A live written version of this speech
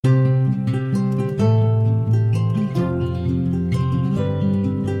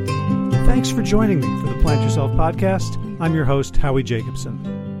for joining me for the Plant Yourself podcast. I'm your host, Howie Jacobson.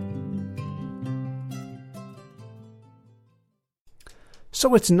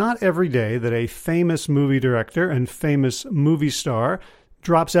 So it's not every day that a famous movie director and famous movie star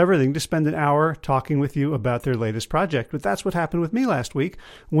drops everything to spend an hour talking with you about their latest project. But that's what happened with me last week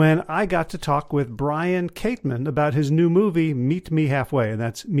when I got to talk with Brian Kateman about his new movie, Meet Me Halfway. And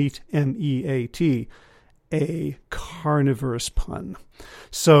that's Meet, M-E-A-T, a carnivorous pun.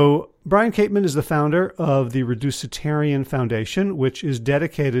 So Brian Kateman is the founder of the Reducitarian Foundation, which is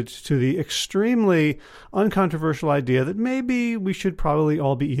dedicated to the extremely uncontroversial idea that maybe we should probably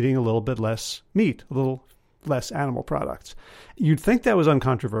all be eating a little bit less meat, a little less animal products. You'd think that was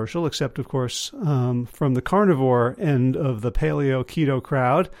uncontroversial, except, of course, from the carnivore end of the paleo-keto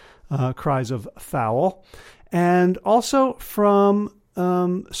crowd, cries of foul, and also from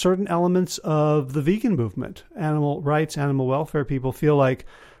certain elements of the vegan movement. Animal rights, animal welfare people feel like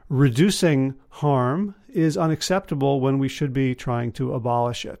reducing harm is unacceptable when we should be trying to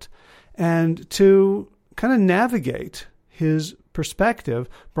abolish it. And to kind of navigate his perspective,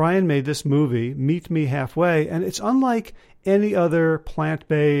 Brian made this movie, Meet Me Halfway, and it's unlike any other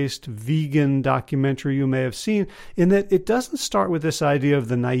plant-based vegan documentary you may have seen in that it doesn't start with this idea of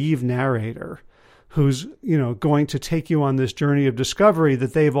the naive narrator who's, going to take you on this journey of discovery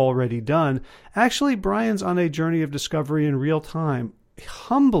that they've already done. Actually, Brian's on a journey of discovery in real time,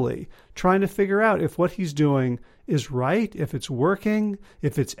 humbly trying to figure out if what he's doing is right, if it's working,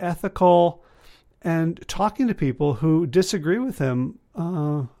 if it's ethical, and talking to people who disagree with him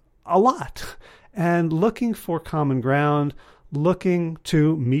a lot, and looking for common ground, looking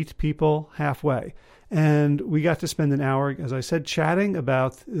to meet people halfway. And we got to spend an hour, as I said, chatting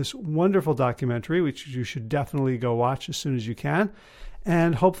about this wonderful documentary, which you should definitely go watch as soon as you can.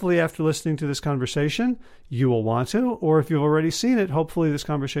 And hopefully after listening to this conversation, you will want to, or if you've already seen it, hopefully this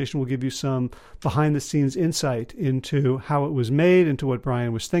conversation will give you some behind-the-scenes insight into how it was made, into what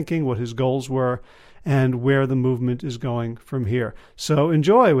Brian was thinking, what his goals were, and where the movement is going from here. So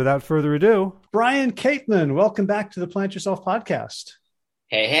enjoy, without further ado. Brian Kateman, welcome back to the Plant Yourself podcast.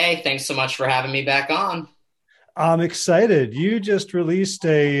 Hey, thanks so much for having me back on. I'm excited. You just released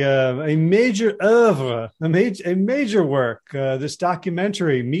a major oeuvre, a major work, this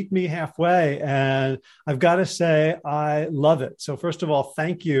documentary, Meet Me Halfway. And I've got to say, I love it. So first of all,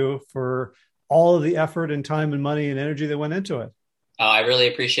 thank you for all of the effort and time and money and energy that went into it. I really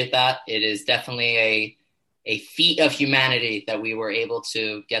appreciate that. It is definitely a feat of humanity that we were able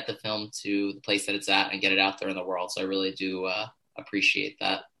to get the film to the place that it's at and get it out there in the world. So I really do appreciate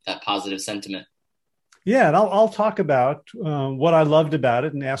that positive sentiment. Yeah, and I'll talk about what I loved about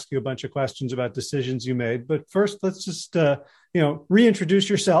it and ask you a bunch of questions about decisions you made. But first, let's just reintroduce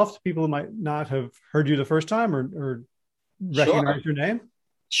yourself to people who might not have heard you the first time or recognize your name.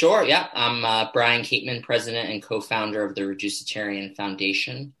 Sure, yeah. I'm Brian Kateman, president and co-founder of the Reducitarian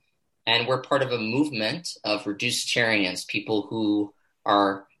Foundation. And we're part of a movement of reducitarians, people who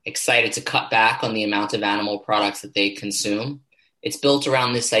are excited to cut back on the amount of animal products that they consume. It's built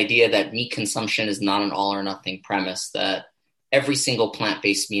around this idea that meat consumption is not an all or nothing premise, that every single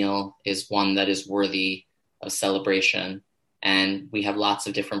plant-based meal is one that is worthy of celebration. And we have lots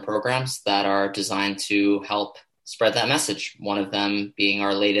of different programs that are designed to help spread that message. One of them being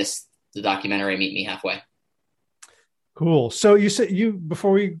our latest, the documentary, Meet Me Halfway. Cool. So you said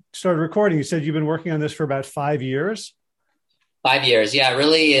before we started recording, you said you've been working on this for about 5 years? 5 years. Yeah,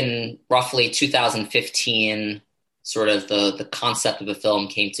 really in roughly 2015, sort of the concept of the film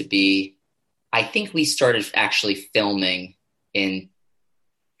came to be. I think we started actually filming in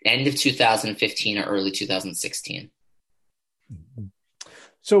end of 2015 or early 2016.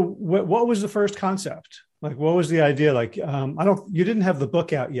 So what was the first concept? Like, what was the idea? Like, you didn't have the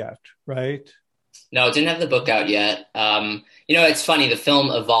book out yet, right? No, didn't have the book out yet. It's funny. The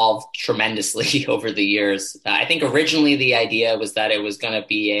film evolved tremendously over the years. I think originally the idea was that it was going to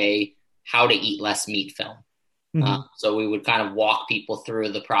be a how to eat less meat film. Mm-hmm. So we would kind of walk people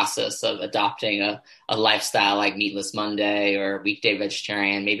through the process of adopting a lifestyle like Meatless Monday or Weekday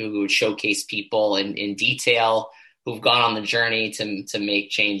Vegetarian. Maybe we would showcase people in detail who've gone on the journey to make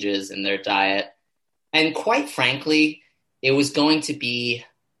changes in their diet. And quite frankly, it was going to be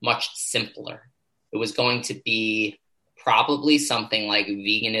much simpler. It was going to be probably something like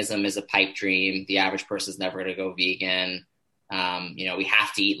veganism is a pipe dream. The average person is never going to go vegan. We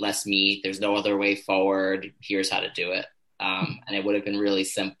have to eat less meat. There's no other way forward. Here's how to do it. And it would have been really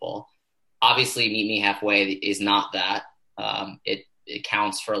simple. Obviously, Meet Me Halfway is not that. It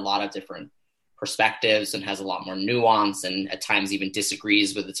counts for a lot of different perspectives and has a lot more nuance and at times even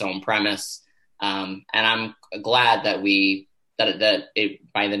disagrees with its own premise. And I'm glad that we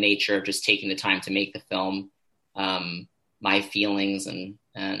by the nature of just taking the time to make the film, my feelings and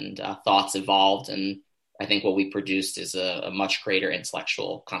thoughts evolved, and I think what we produced is a much greater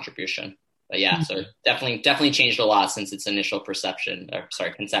intellectual contribution. But yeah, so definitely changed a lot since its initial conception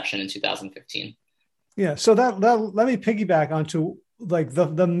in 2015. Yeah. So that let me piggyback onto like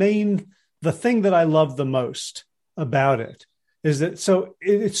the thing that I love the most about it is that so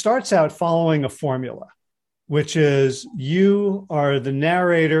it starts out following a formula, which is you are the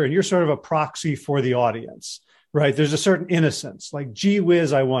narrator and you're sort of a proxy for the audience, right? There's a certain innocence, like, gee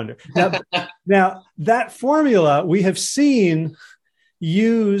whiz, I wonder. Now that formula we have seen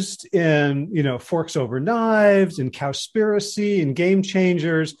used in, Forks Over Knives, in Cowspiracy, in Game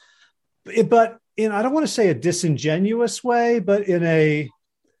Changers, but in, I don't want to say a disingenuous way, but in an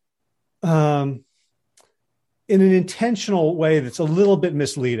intentional way that's a little bit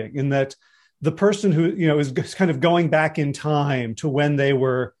misleading, in that the person who, is kind of going back in time to when they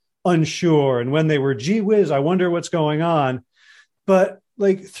were unsure and when they were, gee whiz, I wonder what's going on. But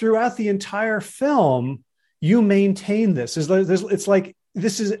like throughout the entire film, you maintain this. It's like,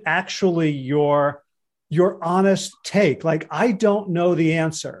 this is actually your honest take. Like, I don't know the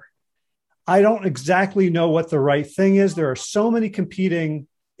answer. I don't exactly know what the right thing is. There are so many competing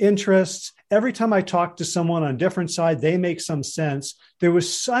interests. Every time I talk to someone on a different side, they make some sense. There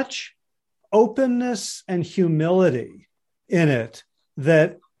was such openness and humility in it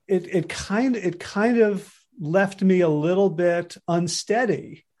that it kind of left me a little bit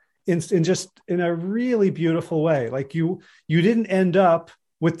unsteady in a really beautiful way. Like you didn't end up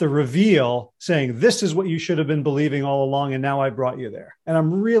with the reveal saying, this is what you should have been believing all along, and now I brought you there. And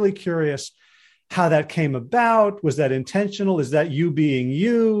I'm really curious how that came about. Was that intentional? Is that you being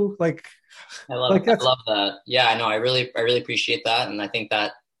you? I love that. Yeah, I know. I really appreciate that. And I think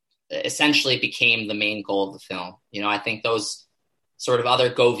that essentially became the main goal of the film. I think those sort of other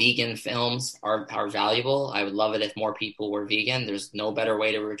go vegan films are valuable. I would love it if more people were vegan. There's no better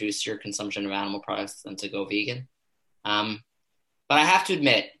way to reduce your consumption of animal products than to go vegan. But I have to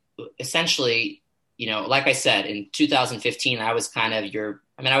admit, essentially, like I said, in 2015, I was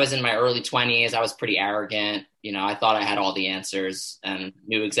I was in my early 20s. I was pretty arrogant. I thought I had all the answers and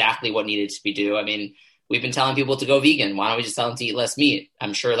knew exactly what needed to be done. I mean, we've been telling people to go vegan. Why don't we just tell them to eat less meat?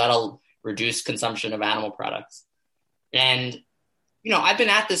 I'm sure that'll reduce consumption of animal products. And, I've been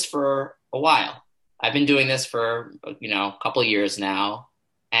at this for a while. I've been doing this for, a couple of years now.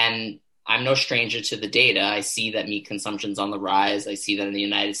 And I'm no stranger to the data. I see that meat consumption's on the rise. I see that in the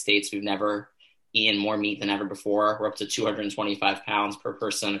United States, we've never eaten more meat than ever before. We're up to 225 pounds per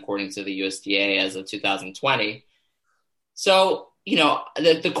person, according to the USDA as of 2020. So,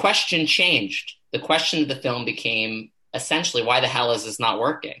 the question changed. The question of the film became essentially, why the hell is this not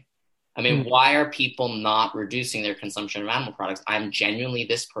working? I mean, why are people not reducing their consumption of animal products? I'm genuinely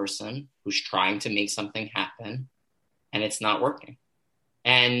this person who's trying to make something happen, and it's not working.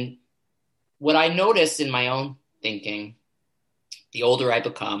 And what I notice in my own thinking, the older I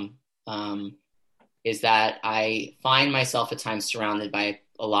become, is that I find myself at times surrounded by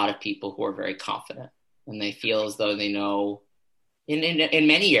a lot of people who are very confident, and they feel as though they know in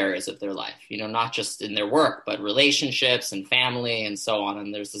many areas of their life, not just in their work, but relationships and family and so on.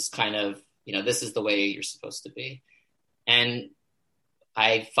 And there's this kind of, this is the way you're supposed to be. And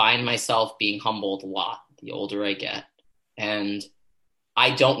I find myself being humbled a lot the older I get. And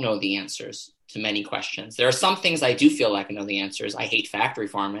I don't know the answers to many questions. There are some things I do feel like I know the answers. I hate factory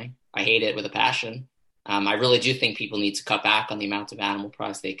farming. I hate it with a passion. I really do think people need to cut back on the amount of animal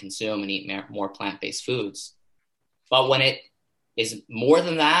products they consume and eat more plant-based foods. But when it is more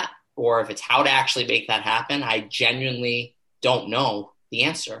than that, or if it's how to actually make that happen, I genuinely don't know the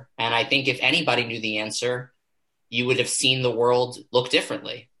answer. And I think if anybody knew the answer, you would have seen the world look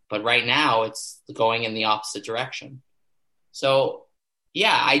differently. But right now it's going in the opposite direction. So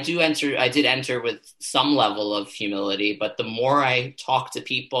yeah, I did enter with some level of humility, but the more I talked to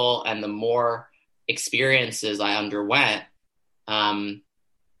people and the more experiences I underwent, the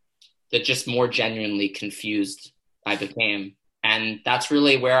just more genuinely confused I became. And that's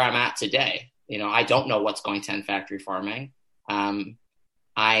really where I'm at today. I don't know what's going to end factory farming.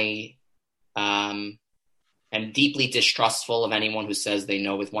 I am deeply distrustful of anyone who says they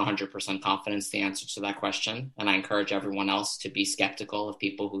know with 100% confidence the answer to that question. And I encourage everyone else to be skeptical of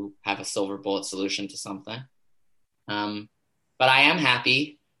people who have a silver bullet solution to something. But I am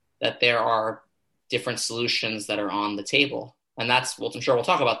happy that there are different solutions that are on the table. And I'm sure we'll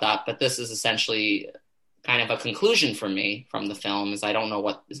talk about that, but this is essentially kind of a conclusion for me from the film is I don't know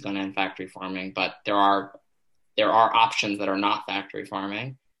what is going to end factory farming, but there are options that are not factory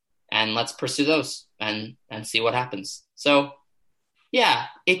farming, and let's pursue those and see what happens. So Yeah,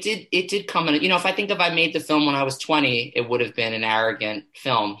 it did come in, if I think if I made the film when I was 20, it would have been an arrogant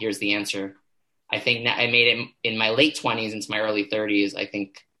film. Here's the answer. I think I made it in my late 20s into my early 30s. I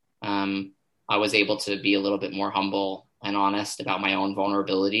think I was able to be a little bit more humble and honest about my own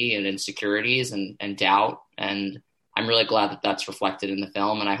vulnerability and insecurities and doubt. And I'm really glad that that's reflected in the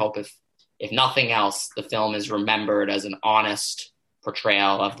film. And I hope if nothing else, the film is remembered as an honest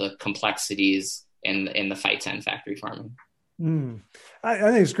portrayal of the complexities in the Fight 10 factory farming. Mm. I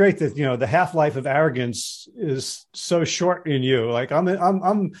think it's great that the half-life of arrogance is so short in you. Like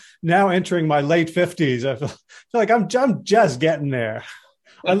I'm now entering my late 50s. I feel like I'm just getting there.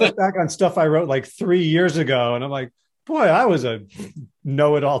 I look back on stuff I wrote like 3 years ago, and I'm like, boy, I was a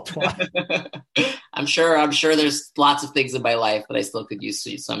know-it-all twat. I'm sure there's lots of things in my life that I still could use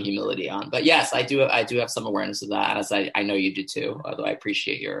some humility on. But yes, I do have some awareness of that, as I know you do too. Although I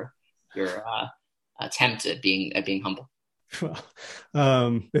appreciate your attempt at being humble. Well,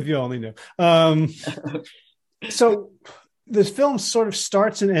 if you only knew. So this film sort of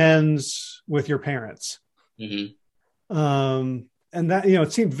starts and ends with your parents. Mm-hmm. And that,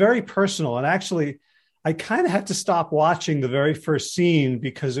 it seemed very personal. And actually, I kind of had to stop watching the very first scene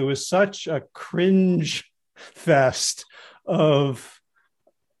because it was such a cringe fest of,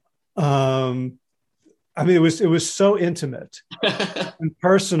 it was so intimate and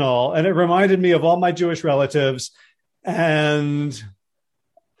personal. And it reminded me of all my Jewish relatives. And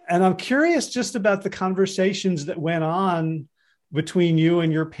I'm curious just about the conversations that went on between you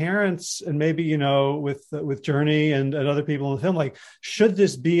and your parents, and maybe with Journey and other people in the film. Like, should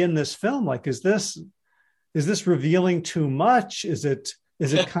this be in this film? Like, is this revealing too much? Is it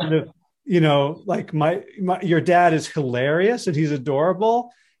kind of like your dad is hilarious and he's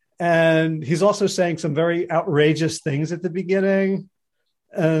adorable, and he's also saying some very outrageous things at the beginning,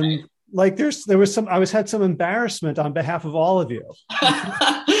 and like there was some, I had some embarrassment on behalf of all of you.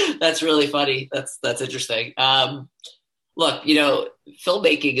 That's really funny. That's interesting. Look,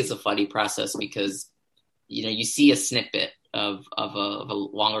 filmmaking is a funny process because, you see a snippet of a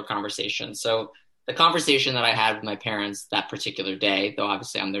longer conversation. So the conversation that I had with my parents that particular day, though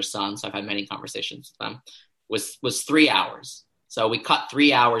obviously I'm their son, so I've had many conversations with them, was 3 hours. So we cut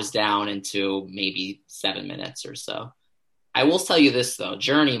 3 hours down into maybe 7 minutes or so. I will tell you this, though.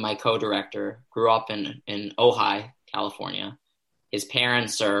 Journey, my co-director, grew up in Ojai, California. His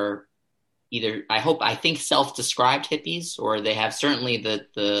parents are either, I think self-described hippies, or they have certainly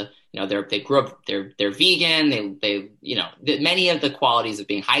they grew up, they're vegan. They many of the qualities of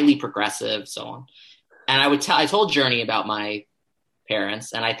being highly progressive, so on. And I told Journey about my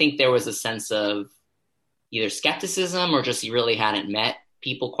parents, and I think there was a sense of either skepticism or just he really hadn't met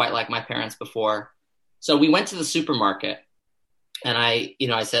people quite like my parents before. So we went to the supermarket. And I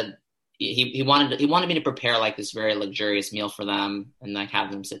said he wanted me to prepare like this very luxurious meal for them and like have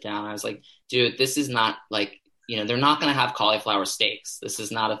them sit down. I was like, dude, this is not like, they're not going to have cauliflower steaks. This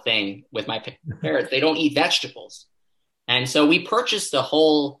is not a thing with my parents. They don't eat vegetables. And so we purchased a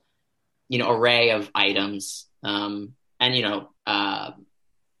whole, array of items. My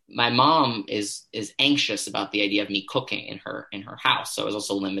mom is anxious about the idea of me cooking in her house. So I was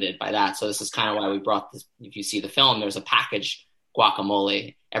also limited by that. So this is kind of why we brought this. If you see the film, there's a package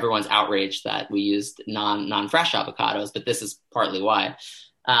guacamole. Everyone's outraged that we used non-fresh avocados, but this is partly why.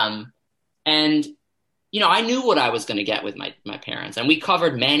 And I knew what I was going to get with my parents, and we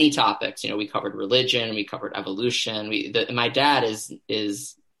covered many topics. We covered religion, we covered evolution. My dad is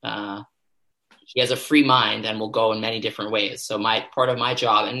he has a free mind and will go in many different ways. So part of my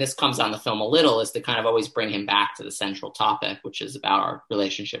job, and this comes on the film a little, is to kind of always bring him back to the central topic, which is about our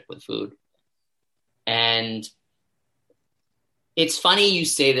relationship with food. And it's funny you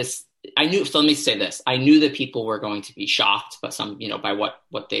say this. So let me say this. I knew that people were going to be shocked by by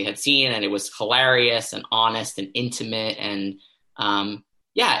what they had seen, and it was hilarious and honest and intimate. And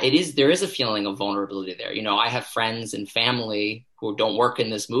there is a feeling of vulnerability there. I have friends and family who don't work in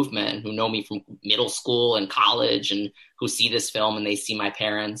this movement, who know me from middle school and college, and who see this film and they see my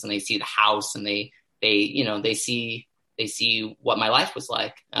parents and they see the house and they see what my life was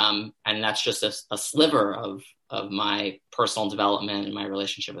like. And that's just a sliver of my personal development and my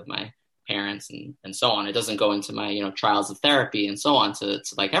relationship with my parents and so on. It doesn't go into my, trials of therapy and so on to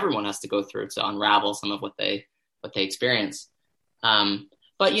like everyone has to go through to unravel some of what they experience.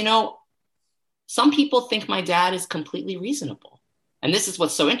 But some people think my dad is completely reasonable. And this is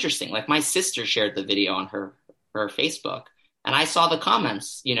what's so interesting. Like, my sister shared the video on her Facebook, and I saw the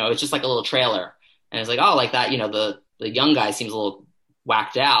comments. It's just like a little trailer, and it's like, oh, like that. The young guy seems a little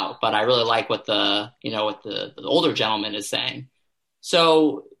whacked out, but I really like what the older gentleman is saying.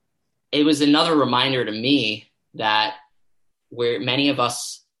 So it was another reminder to me that where many of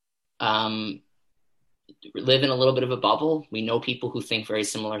us live in a little bit of a bubble. We know people who think very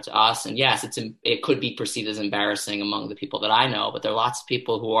similar to us. And yes, it could be perceived as embarrassing among the people that I know, but there are lots of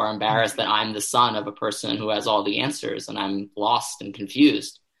people who are embarrassed that I'm the son of a person who has all the answers and I'm lost and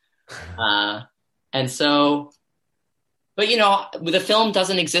confused. And so, but the film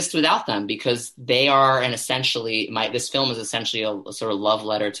doesn't exist without them because they are this film is essentially a sort of love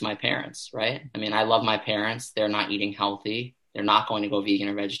letter to my parents, right? I mean, I love my parents. They're not eating healthy. They're not going to go vegan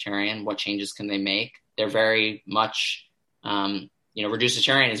or vegetarian. What changes can they make? They're very much,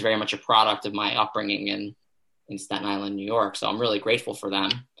 Reducitarian is very much a product of my upbringing in Staten Island, New York. So I'm really grateful for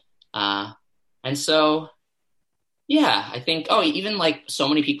them. And so, yeah, I think, even like so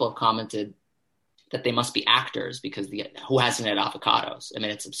many people have commented that they must be actors because who hasn't had avocados? I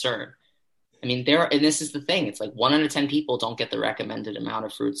mean, it's absurd. I mean, and this is the thing. It's like 1 out of 10 people don't get the recommended amount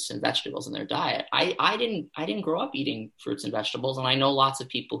of fruits and vegetables in their diet. I didn't grow up eating fruits and vegetables, and I know lots of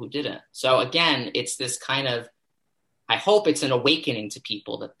people who didn't. So again, it's this kind of, I hope it's an awakening to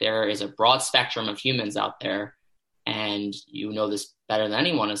people that there is a broad spectrum of humans out there. And this better than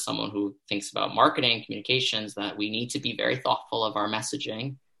anyone as someone who thinks about marketing, communications, that we need to be very thoughtful of our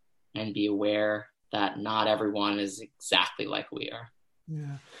messaging and be aware that not everyone is exactly like we are.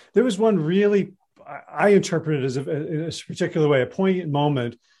 Yeah. There was one really, I interpret it as a particular way, a poignant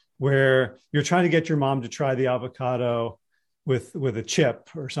moment where you're trying to get your mom to try the avocado with a chip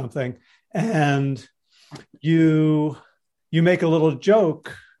or something. And you make a little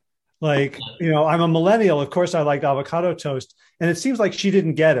joke like, I'm a millennial. Of course I like avocado toast. And it seems like she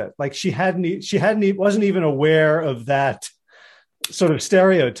didn't get it. Like she wasn't even aware of that sort of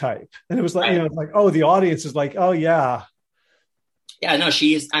stereotype. And it was like, right. The audience is like, oh yeah. Yeah, no,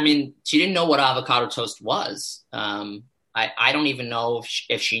 she didn't know what avocado toast was. I don't even know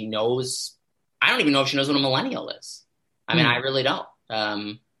if she knows. I don't even know if she knows what a millennial is. I mean, I really don't.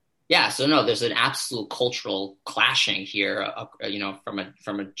 So no, there's an absolute cultural clashing here,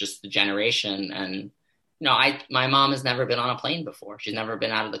 from just the generation. And, my mom has never been on a plane before. She's never been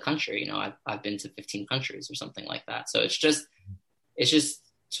out of the country. I've been to 15 countries or something like that. So it's just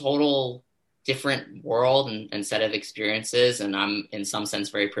total different world and set of experiences. And I'm in some sense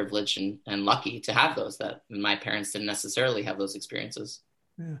very privileged and lucky to have those, that my parents didn't necessarily have those experiences.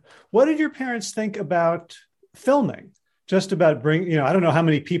 Yeah. What did your parents think about filming? Just about I don't know how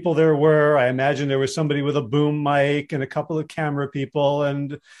many people there were. I imagine there was somebody with a boom mic and a couple of camera people.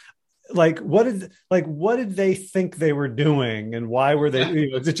 And what did they think they were doing? And why were they,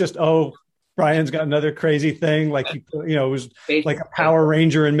 is it just, Brian's got another crazy thing, like he, was like a Power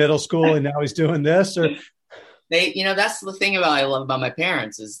Ranger in middle school, and now he's doing this. Or that's the thing I love about my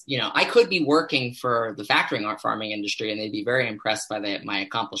parents is, I could be working for the factory farming industry, and they'd be very impressed by my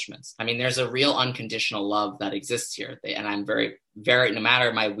accomplishments. I mean, there's a real unconditional love that exists here, and I'm very, very, no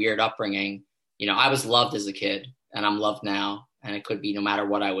matter my weird upbringing, I was loved as a kid, and I'm loved now, and it could be no matter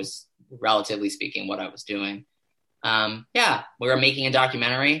what I was, relatively speaking, what I was doing. We were making a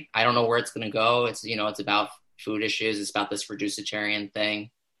documentary. I don't know where it's going to go. It's, it's about food issues. It's about this reducitarian thing.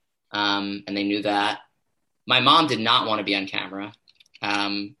 And they knew that. My mom did not want to be on camera.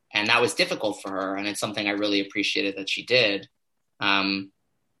 And that was difficult for her. And it's something I really appreciated that she did. I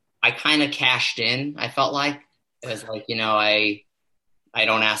kind of cashed in. I felt like it was like, I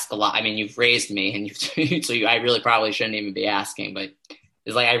don't ask a lot. I mean, you've raised me and I really probably shouldn't even be asking, but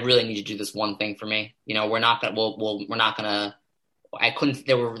it's like, I really need to do this one thing for me. There were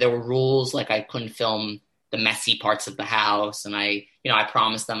rules, like I couldn't film the messy parts of the house. And I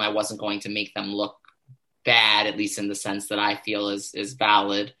promised them I wasn't going to make them look bad, at least in the sense that I feel is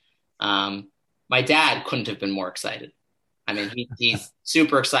valid. My dad couldn't have been more excited. I mean, he's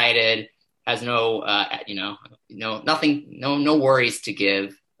super excited, has no worries to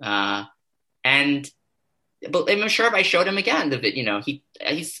give. But I'm sure if I showed him again,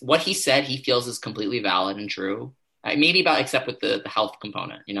 he's what he said he feels is completely valid and true. Maybe except with the health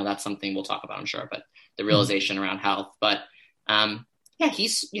component, that's something we'll talk about, I'm sure, but the realization around health. But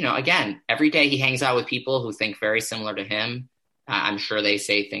he's, again, every day he hangs out with people who think very similar to him. I'm sure they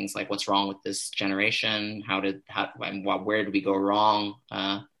say things like, what's wrong with this generation? Where did we go wrong?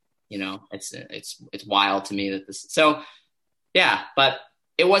 It's wild to me that but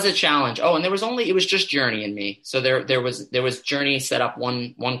it was a challenge. Oh, and it was just Journey and me. So there was Journey set up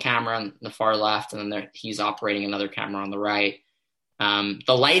one camera on the far left, and then he's operating another camera on the right.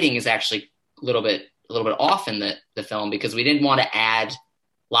 The lighting is actually a little bit off in the film because we didn't want to add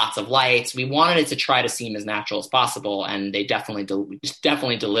lots of lights. We wanted it to try to seem as natural as possible, and they definitely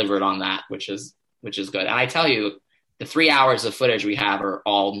delivered on that, which is good. And I tell you, the 3 hours of footage we have are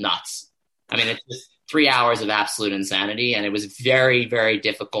all nuts. I mean, it's just 3 hours of absolute insanity. And it was very, very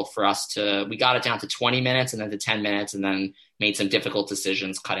difficult for us we got it down to 20 minutes and then to 10 minutes and then made some difficult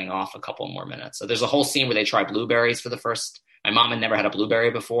decisions, cutting off a couple more minutes. So there's a whole scene where they try blueberries for the first, my mom had never had a blueberry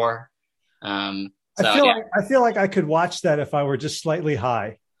before. I feel like I could watch that if I were just slightly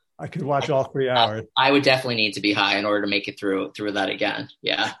high. I could watch all 3 hours. I would definitely need to be high in order to make it through that again.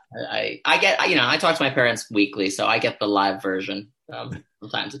 Yeah. I get, I talk to my parents weekly, so I get the live version from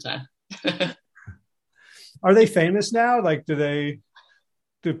time to time. Are they famous now? Like, have they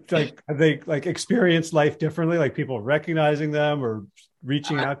like experienced life differently? Like people recognizing them or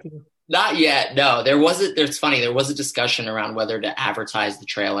reaching out to them? Not yet. No, there's funny. There was a discussion around whether to advertise the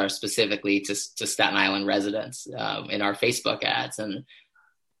trailer specifically to Staten Island residents in our Facebook ads. And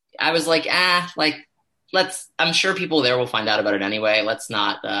I was like, I'm sure people there will find out about it anyway. Let's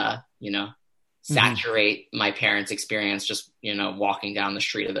not, saturate my parents' experience just, walking down the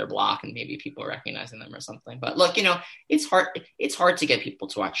street of their block and maybe people recognizing them or something. But look, it's hard to get people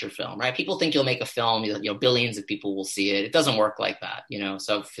to watch your film, right? People think you'll make a film, billions of people will see it. It doesn't work like that,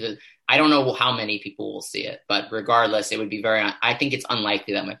 so I don't know how many people will see it, but regardless, it would be I think it's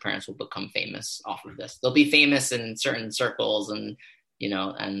unlikely that my parents will become famous off of this. They'll be famous in certain circles and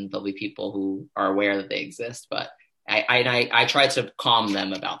there'll be people who are aware that they exist, but I try to calm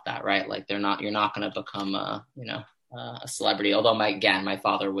them about that, right? Like you're not going to become a celebrity. Although my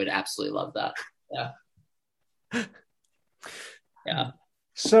father would absolutely love that. Yeah. Yeah.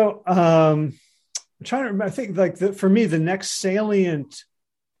 So, I'm trying to remember, I think for me, the next salient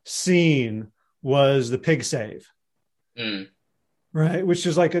scene was the pig save, right? Which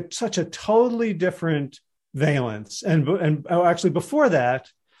is like such a totally different valence. And actually before that,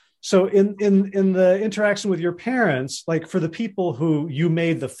 so in the interaction with your parents, like for the people who you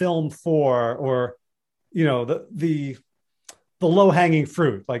made the film for, or, the low hanging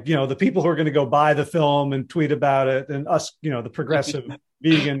fruit, like, the people who are going to go buy the film and tweet about it, and us, the progressive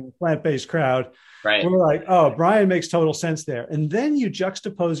vegan plant-based crowd, right? We're like, oh, Brian makes total sense there. And then you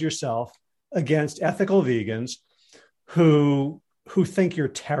juxtapose yourself against ethical vegans who think you're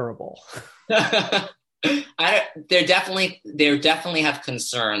terrible. They definitely have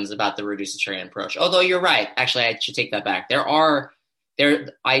concerns about the reducitarian approach. Although you're right. Actually, I should take that back.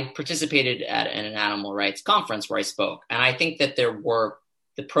 I participated at an animal rights conference where I spoke, and I think that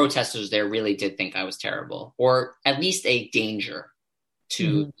the protesters there really did think I was terrible, or at least a danger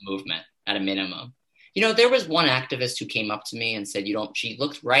to the movement at a minimum. There was one activist who came up to me and said, she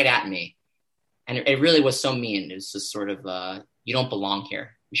looked right at me, and it really was so mean. It was just sort of, you don't belong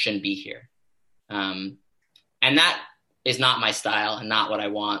here. You shouldn't be here. And that is not my style and not what I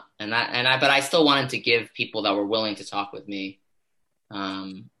want. But I still wanted to give people that were willing to talk with me,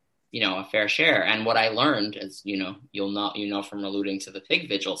 a fair share. And what I learned is, from alluding to the pig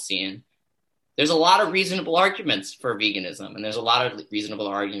vigil scene, there's a lot of reasonable arguments for veganism, and there's a lot of reasonable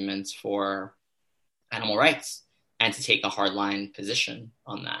arguments for animal rights, and to take a hardline position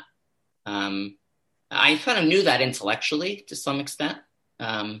on that. I kind of knew that intellectually to some extent.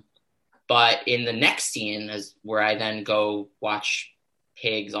 But in the next scene, where I then go watch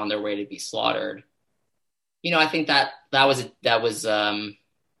pigs on their way to be slaughtered, I think that was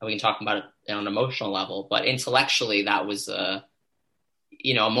we can talk about it on an emotional level, but intellectually that was a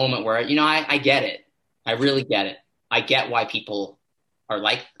moment where, I get it. I really get it. I get why people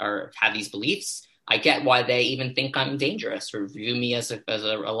have these beliefs. I get why they even think I'm dangerous or view me as a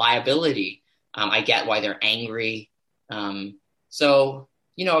liability. I get why they're angry. So,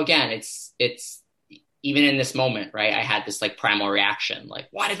 again, it's even in this moment, right? I had this like primal reaction, like,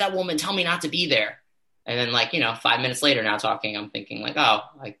 why did that woman tell me not to be there? And then 5 minutes later now talking, I'm thinking like, oh,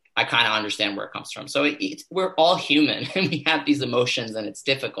 I kind of understand where it comes from. So we're all human and we have these emotions, and it's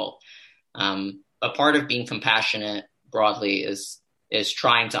difficult. But part of being compassionate broadly is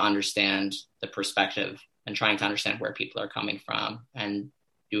trying to understand the perspective and trying to understand where people are coming from, and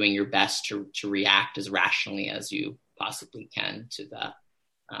doing your best to react as rationally as you possibly can to that.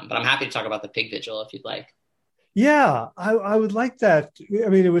 But I'm happy to talk about the pig vigil if you'd like. Yeah, I would like that. I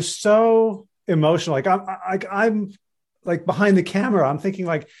mean, it was so emotional. Like I'm like behind the camera, I'm thinking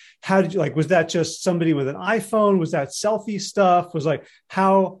like, how did you, like, was that just somebody with an iPhone? Was that selfie stuff? Was like,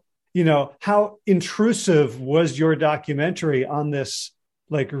 how intrusive was your documentary on this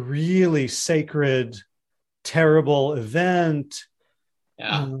like really sacred, terrible event?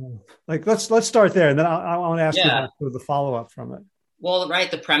 Yeah. Like let's start there, and then I want to ask you about the follow up from it. Well, right.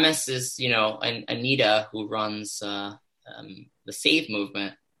 The premise is, Anita, who runs the Save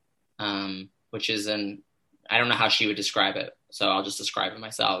movement, which is I don't know how she would describe it, so I'll just describe it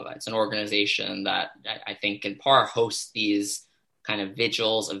myself. It's an organization that I think in part hosts these kind of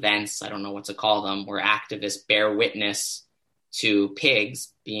vigils, events, I don't know what to call them, where activists bear witness to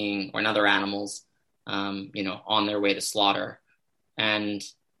pigs being, or other animals, on their way to slaughter. And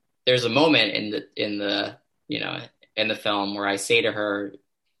there's a moment in the film where I say to her,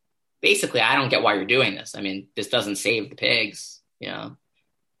 basically, I don't get why you're doing this. I mean, this doesn't save the pigs. And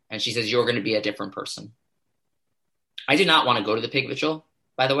she says, you're going to be a different person. I did not want to go to the pig vigil,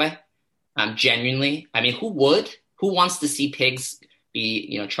 by the way. Genuinely. I mean, who would? Who wants to see pigs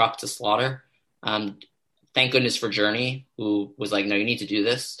be, trucked to slaughter? Thank goodness for Journey, who was like, no, you need to do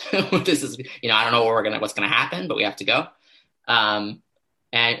this. This is, I don't know what's going to happen, but we have to go. And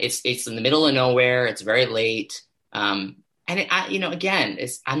it's in the middle of nowhere. It's very late. And I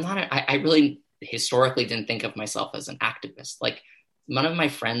really historically didn't think of myself as an activist. Like, none of my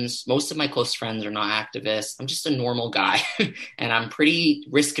friends, most of my close friends are not activists. I'm just a normal guy and I'm pretty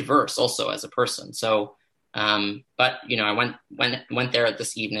risk averse also as a person. So, but I went there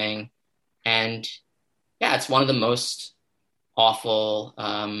this evening, and yeah, it's one of the most awful,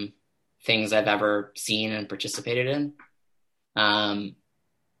 things I've ever seen and participated in.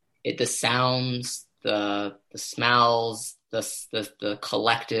 The sounds, the smells, the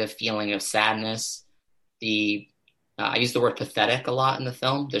collective feeling of sadness, I use the word pathetic a lot in the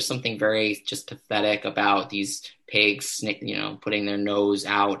film. There's something very just pathetic about these pigs, putting their nose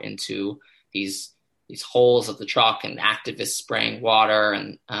out into these holes of the truck, and activists spraying water.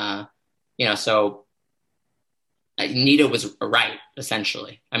 And, so Nita was right,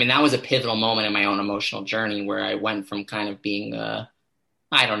 essentially. I mean, that was a pivotal moment in my own emotional journey where I went from kind of being,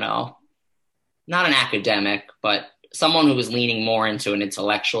 I don't know, not an academic, but someone who was leaning more into an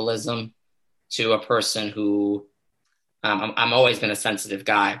intellectualism, to a person who, I'm always been a sensitive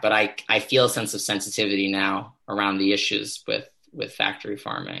guy, but I feel a sense of sensitivity now around the issues with factory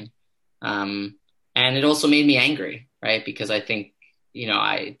farming. And it also made me angry, right? Because I think,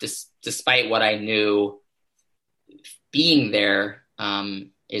 despite what I knew, being there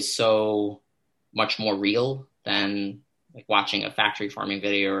is so much more real than like watching a factory farming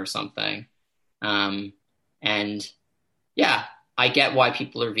video or something. And yeah, I get why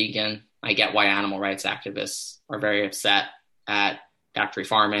people are vegan. I get why animal rights activists are very upset at factory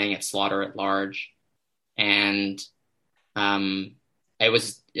farming, at slaughter at large. And it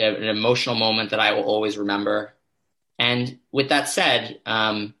was an emotional moment that I will always remember. And with that said,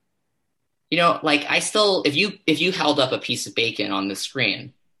 like if you held up a piece of bacon on the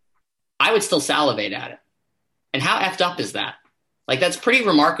screen, I would still salivate at it. And how effed up is that? Like, that's pretty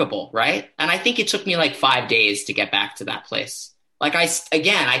remarkable, right? And I think it took me like 5 days to get back to that place. Like, I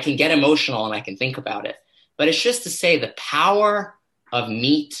can get emotional and I can think about it, but it's just to say the power of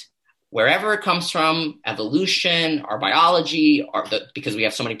meat, wherever it comes from, evolution, our biology, because we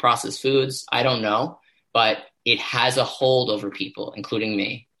have so many processed foods, I don't know, but it has a hold over people, including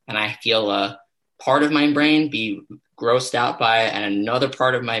me. And I feel a part of my brain be grossed out by it, and another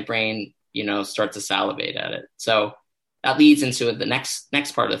part of my brain, start to salivate at it. So that leads into the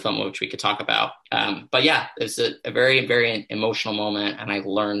next part of the film, which we could talk about. But yeah, it's a very, very emotional moment, and I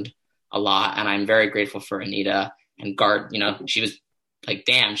learned a lot. And I'm very grateful for Anita and Gard. She was like,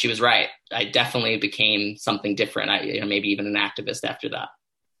 damn, she was right. I definitely became something different. Maybe even an activist after that.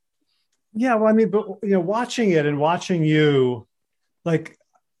 Yeah, well, I mean, but watching it and watching you, like,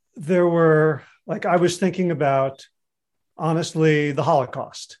 there were, like, I was thinking about, honestly, the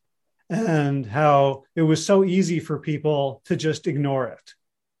Holocaust, and how it was so easy for people to just ignore it.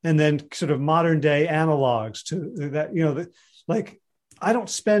 And then sort of modern day analogs to that, like, I don't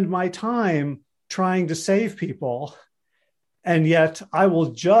spend my time trying to save people. And yet I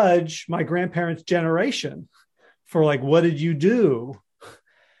will judge my grandparents' generation for, like, what did you do?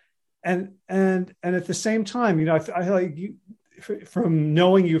 And at the same time, I like you, from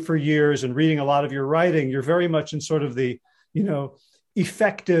knowing you for years and reading a lot of your writing, you're very much in sort of the,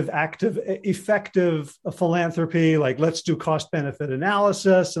 effective philanthropy, like, let's do cost benefit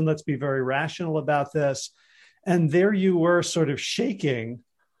analysis and let's be very rational about this. And there you were, sort of shaking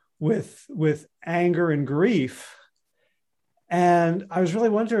with anger and grief. And I was really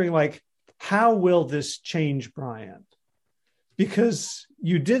wondering, like, how will this change Brian? Because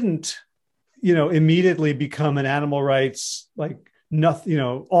you didn't, immediately become an animal rights, like, nothing,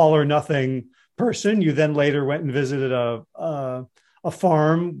 all or nothing person. You then later went and visited a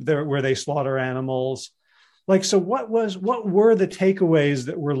farm there where they slaughter animals. Like, so what were the takeaways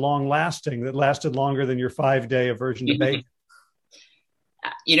that were long lasting, that lasted longer than your 5-day aversion to bacon?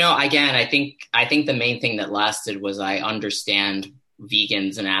 Again, I think the main thing that lasted was I understand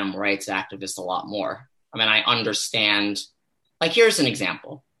vegans and animal rights activists a lot more. I mean, I understand, like, here's an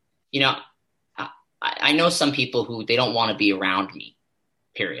example. I know some people who they don't want to be around meat,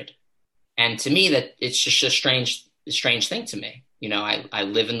 period. And to me, that it's just a strange thing to me. I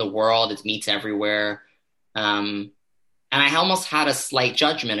live in the world. It's meats everywhere. And I almost had a slight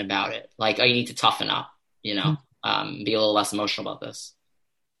judgment about it. Like, oh, you need to toughen up, be a little less emotional about this.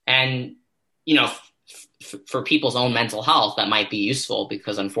 And, for people's own mental health, that might be useful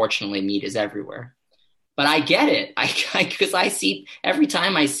because unfortunately meat is everywhere. But I get it. Because I see every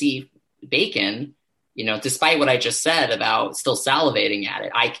time I see bacon, despite what I just said about still salivating at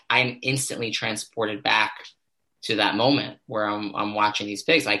it, I'm instantly transported back to that moment where I'm watching these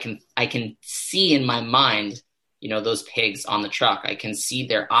pigs. I can see in my mind, those pigs on the truck. I can see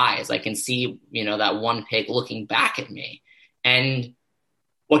their eyes. I can see, that one pig looking back at me. And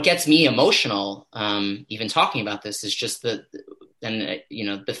what gets me emotional, even talking about this, is just the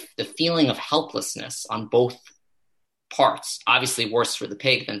feeling of helplessness on both parts. Obviously worse for the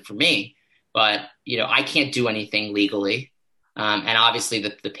pig than for me, but, I can't do anything legally. And obviously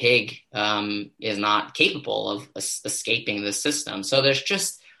the pig is not capable of escaping the system. So there's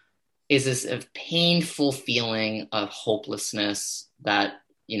just is this a painful feeling of hopelessness that,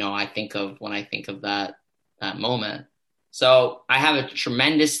 I think of when I think of that moment. So I have a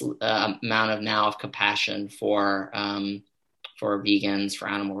tremendous amount of compassion for vegans, for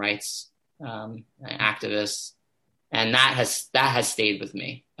animal rights activists, and that has stayed with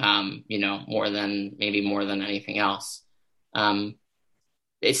me, more than anything else.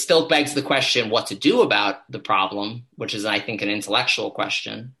 It still begs the question what to do about the problem, which is, I think, an intellectual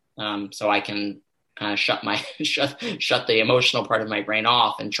question. So I can kind of shut the emotional part of my brain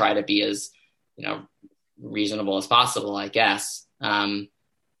off and try to be as, reasonable as possible, I guess.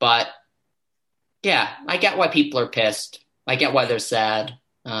 But yeah, I get why people are pissed. I get why they're sad.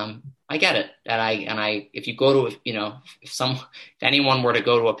 I get it. And I, if you go to, if anyone were to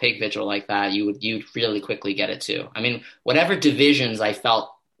go to a pig vigil like that, you'd really quickly get it too. I mean, whatever divisions I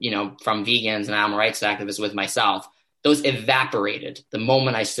felt, from vegans and animal rights activists with myself, those evaporated the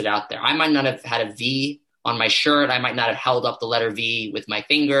moment I stood out there. I might not have had a V on my shirt. I might not have held up the letter V with my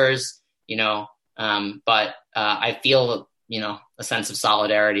fingers, but I feel, a sense of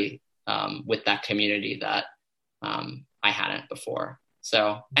solidarity with that community that I hadn't before.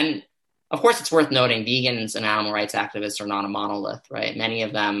 So, and of course, it's worth noting vegans and animal rights activists are not a monolith, right? Many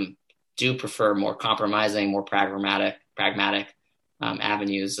of them do prefer more compromising, more pragmatic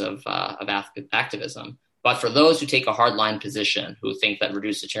avenues of activism. But for those who take a hardline position, who think that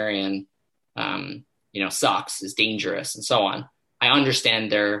reducitarian, sucks, is dangerous, and so on, I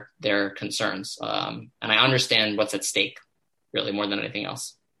understand their concerns, and I understand what's at stake, really, more than anything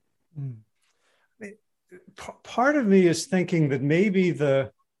else. Part of me is thinking that maybe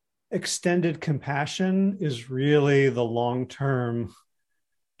the extended compassion is really the long-term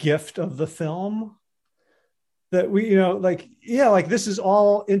gift of the film. That we, this is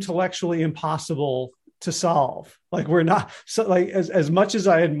all intellectually impossible to solve. Like, we're not, so like, as much as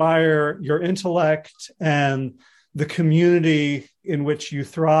I admire your intellect and the community in which you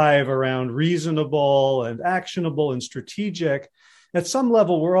thrive around reasonable and actionable and strategic, at some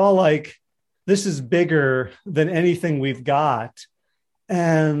level, we're all like, this is bigger than anything we've got.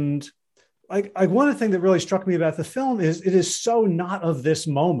 And like one thing that really struck me about the film is it is so not of this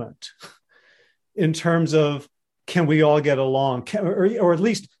moment in terms of, can we all get along? Or at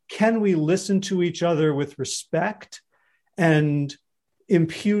least, can we listen to each other with respect and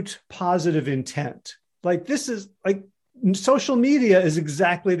impute positive intent? Like, this is like, social media is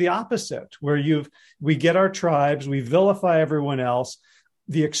exactly the opposite, where we get our tribes, we vilify everyone else,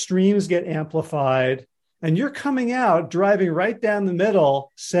 the extremes get amplified, and you're coming out driving right down the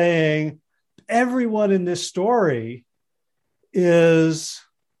middle saying everyone in this story is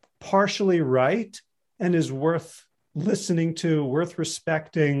partially right and is worth listening to, worth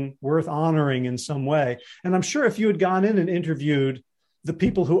respecting, worth honoring in some way. And I'm sure if you had gone in and interviewed the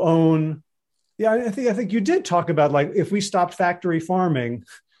people who own, I think you did talk about, like, if we stopped factory farming,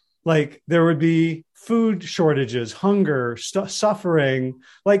 like, there would be food shortages, hunger, suffering.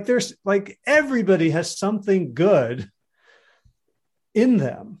 Like, there's, like, everybody has something good in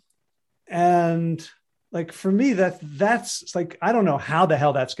them. And like, for me, that's like, I don't know how the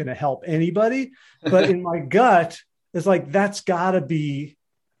hell that's going to help anybody, but in my gut, it's like, that's got to be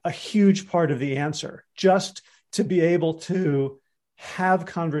a huge part of the answer, just to be able to have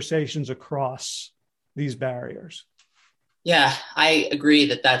conversations across these barriers. Yeah, I agree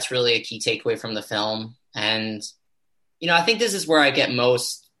that that's really a key takeaway from the film. And, I think this is where I get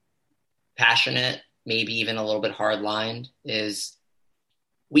most passionate, maybe even a little bit hardlined, is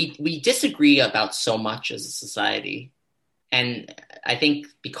we disagree about so much as a society. And I think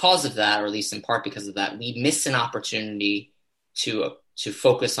because of that, or at least in part because of that, we miss an opportunity to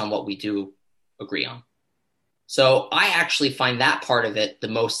focus on what we do agree on. So I actually find that part of it the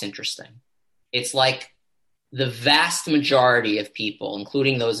most interesting. It's like the vast majority of people,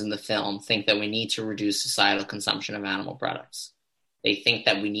 including those in the film, think that we need to reduce societal consumption of animal products. They think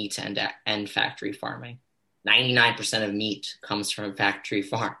that we need to end factory farming. 99% of meat comes from factory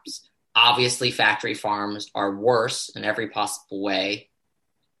farms. Obviously, factory farms are worse in every possible way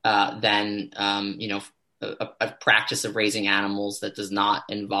than a practice of raising animals that does not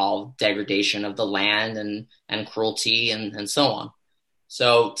involve degradation of the land and cruelty and so on.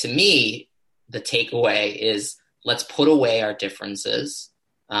 So to me, the takeaway is let's put away our differences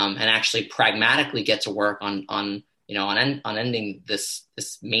and actually pragmatically get to work on ending this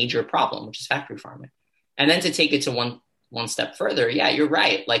major problem, which is factory farming. And then to take it to one step further, yeah, you're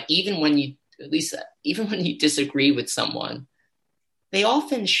right. Like even when you disagree with someone, they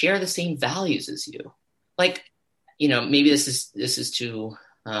often share the same values as you. Like, maybe this is too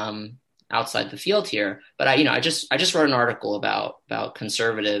outside the field here, but I just wrote an article about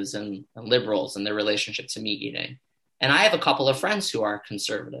conservatives and liberals and their relationship to meat eating. And I have a couple of friends who are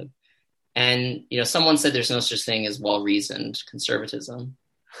conservative. And, someone said there's no such thing as well-reasoned conservatism.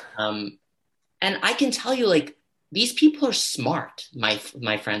 And I can tell you, like, these people are smart, my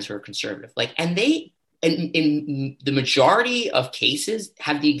friends who are conservative. Like, and they, in the majority of cases,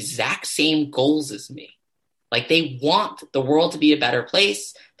 have the exact same goals as me. Like, they want the world to be a better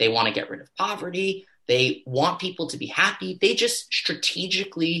place. They want to get rid of poverty. They want people to be happy. They just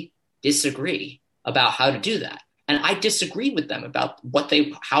strategically disagree about how to do that. And I disagree with them about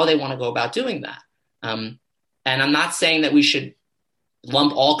how they want to go about doing that. And I'm not saying that we should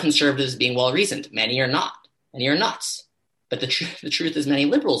lump all conservatives as being well-reasoned. Many are not. Many are nuts. But the truth is many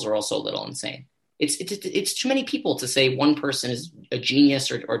liberals are also a little insane. It's too many people to say one person is a genius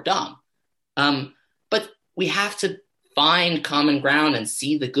or dumb. But we have to find common ground and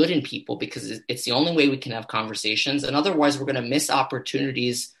see the good in people, because it's the only way we can have conversations. And otherwise, we're going to miss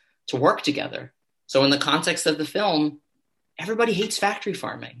opportunities to work together. So in the context of the film, everybody hates factory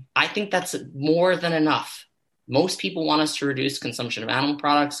farming. I think that's more than enough. Most people want us to reduce consumption of animal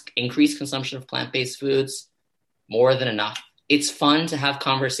products, increase consumption of plant-based foods. More than enough. It's fun to have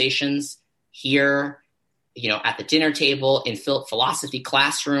conversations here, at the dinner table, in philosophy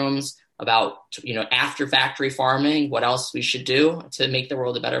classrooms about, after factory farming, what else we should do to make the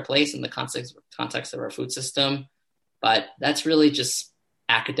world a better place in the context of our food system. But that's really just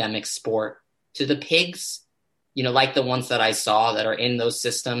academic sport. To the pigs, like the ones that I saw that are in those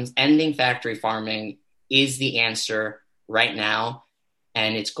systems, ending factory farming is the answer right now.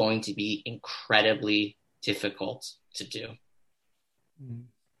 And it's going to be incredibly difficult to do.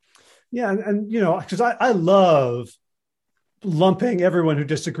 Yeah. And because I love lumping everyone who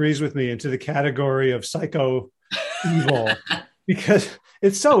disagrees with me into the category of psycho evil because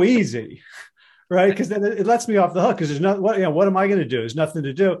it's so easy, right? Because then it lets me off the hook because there's not, what am I going to do? There's nothing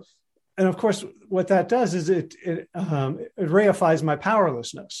to do. And of course, what that does is it reifies my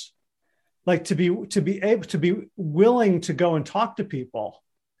powerlessness. Like to be willing to go and talk to people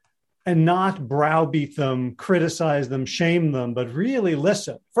and not browbeat them, criticize them, shame them, but really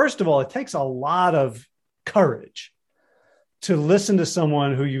listen. First of all, it takes a lot of courage to listen to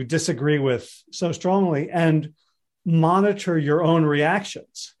someone who you disagree with so strongly and monitor your own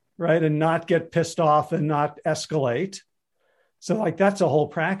reactions, right? And not get pissed off and not escalate. So like, that's a whole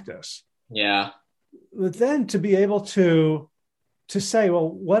practice. Yeah. But then to be able to say, well,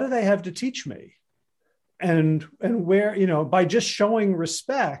 what do they have to teach me? And where, by just showing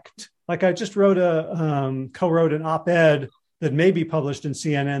respect, like I just co-wrote an op-ed that may be published in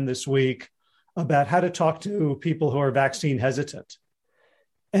CNN this week about how to talk to people who are vaccine hesitant.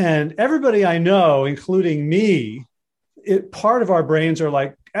 And everybody I know, including me, part of our brains are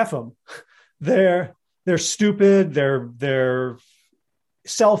like, F them. They're stupid. They're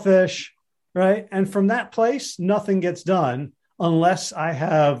selfish, right? And from that place, nothing gets done unless I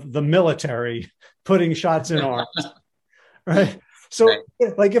have the military putting shots in arms, right? So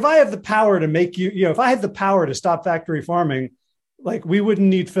like if I have the power to make if I had the power to stop factory farming, like we wouldn't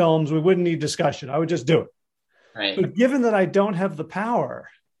need films, we wouldn't need discussion. I would just do it. Right. But given that I don't have the power,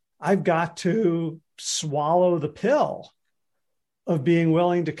 I've got to swallow the pill of being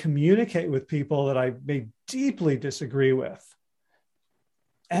willing to communicate with people that I may deeply disagree with.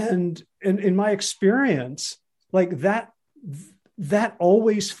 And in my experience, like that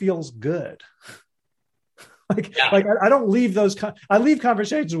always feels good. Like I don't leave I leave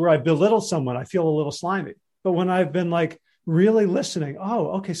conversations where I belittle someone. I feel a little slimy. But when I've been like really listening,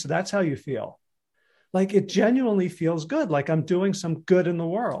 oh, okay, so that's how you feel. like it genuinely feels good, like I'm doing some good in the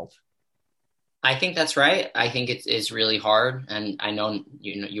world. I think that's right. I think it's really hard, and I know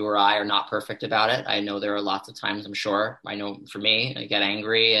you or I are not perfect about it. I know there are lots of times, I'm sure. I know for me, I get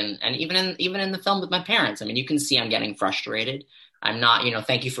angry, and even in the film with my parents. I mean, you can see I'm getting frustrated. I'm not,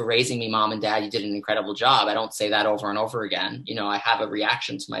 thank you for raising me, mom and dad. You did an incredible job. I don't say that over and over again. I have a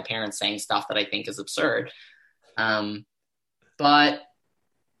reaction to my parents saying stuff that I think is absurd. But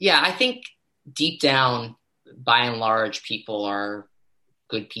yeah, I think deep down, by and large, people are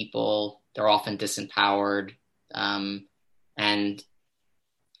good people. They're often disempowered. And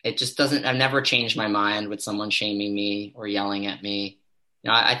it just doesn't, I've never changed my mind with someone shaming me or yelling at me.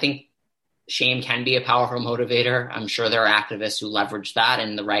 I think shame can be a powerful motivator. I'm sure there are activists who leverage that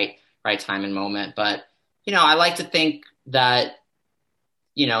in the right time and moment. But, I like to think that,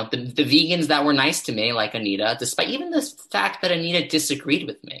 the vegans that were nice to me, like Anita, despite even the fact that Anita disagreed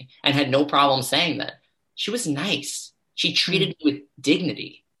with me and had no problem saying that, she was nice. She treated me with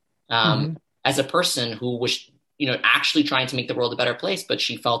dignity. Mm-hmm. As a person who was, actually trying to make the world a better place, but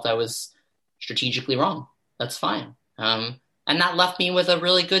she felt I was strategically wrong. That's fine. And that left me with a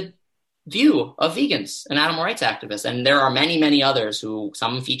really good view of vegans and animal rights activists. And there are many, many others who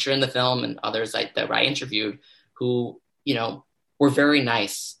some feature in the film and others that I interviewed who, were very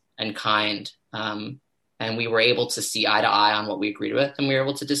nice and kind. And we were able to see eye to eye on what we agreed with, and we were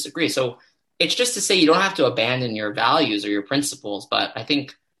able to disagree. So it's just to say you don't have to abandon your values or your principles, but I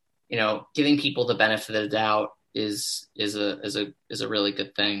think giving people the benefit of the doubt is a really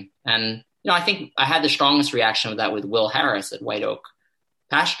good thing. And I think I had the strongest reaction of that with Will Harris at White Oak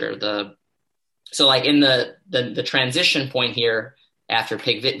Pasture. So like in the transition point here after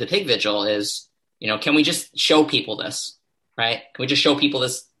the pig vigil is, can we just show people this, right? Can we just show people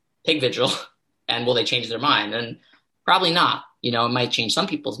this pig vigil, and will they change their mind? And probably not. It might change some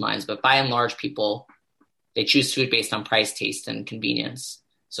people's minds, but by and large, people, they choose food based on price, taste, and convenience.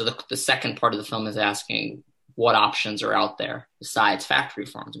 So the second part of the film is asking what options are out there besides factory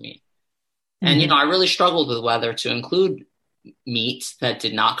farmed meat. And, I really struggled with whether to include meat that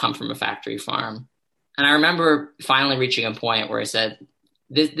did not come from a factory farm. And I remember finally reaching a point where I said,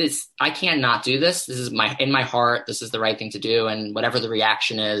 this I can't not do this. This is in my heart. This is the right thing to do. And whatever the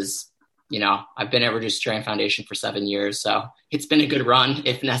reaction is, I've been at Reduced Vegetarian Foundation for 7 years, so it's been a good run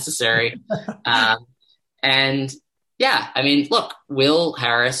if necessary. And yeah, I mean, look, Will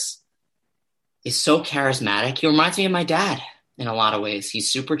Harris is so charismatic. He reminds me of my dad in a lot of ways.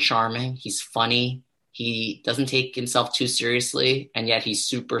 He's super charming. He's funny. He doesn't take himself too seriously, and yet he's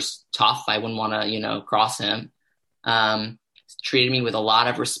super tough. I wouldn't want to, cross him. Treated me with a lot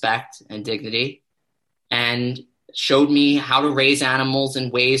of respect and dignity, and showed me how to raise animals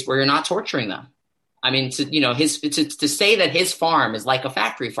in ways where you're not torturing them. I mean, to say that his farm is like a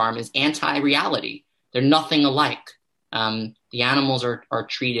factory farm is anti-reality. They're nothing alike. The animals are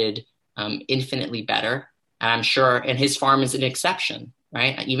treated infinitely better, and I'm sure, and his farm is an exception,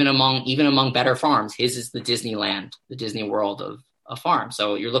 right? Even among better farms, his is the Disneyland, the Disney World of a farm.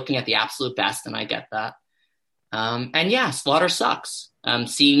 So you're looking at the absolute best, and I get that. And yeah, slaughter sucks.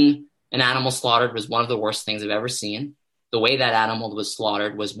 Seeing an animal slaughtered was one of the worst things I've ever seen. The way that animal was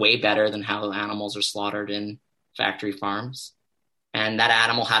slaughtered was way better than how animals are slaughtered in factory farms. And that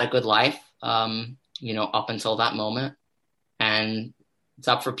animal had a good life, up until that moment. And it's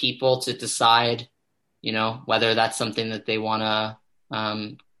up for people to decide, whether that's something that they want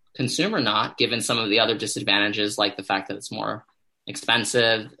to consume or not, given some of the other disadvantages, like the fact that it's more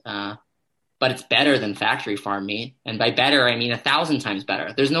expensive, but it's better than factory farm meat. And by better, I mean 1,000 times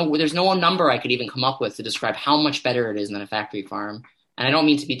better. There's no number I could even come up with to describe how much better it is than a factory farm. And I don't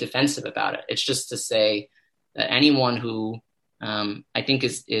mean to be defensive about it. It's just to say that anyone who I think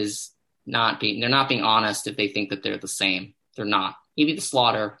is they're not being honest if they think that they're the same. They're not. Maybe the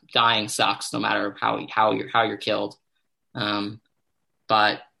slaughter, dying sucks no matter how you're killed.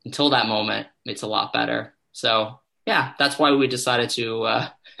 But until that moment, it's a lot better. So yeah, that's why we decided to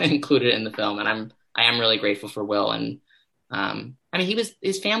include it in the film. And I am really grateful for Will. And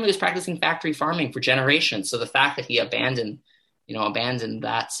his family was practicing factory farming for generations. So the fact that he abandoned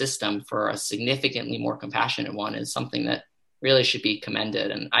that system for a significantly more compassionate one is something that really should be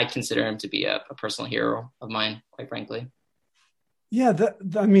commended. And I consider him to be a personal hero of mine, quite frankly. Yeah,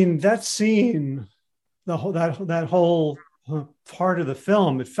 that scene, that whole part of the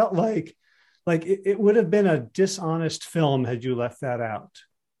film, it felt like it would have been a dishonest film had you left that out.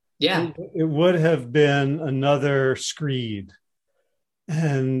 Yeah, it would have been another screed,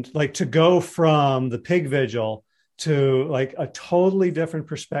 and like to go from the pig vigil to like a totally different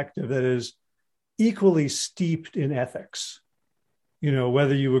perspective that is equally steeped in ethics.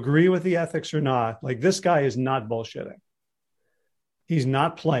 whether you agree with the ethics or not, like this guy is not bullshitting. He's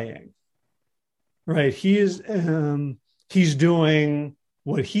not playing, right? He's doing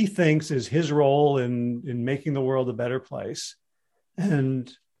what he thinks is his role in making the world a better place.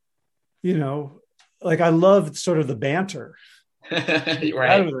 And, like I loved sort of the banter.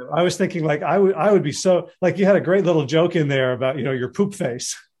 Right. I was thinking like I would be so like you had a great little joke in there about your poop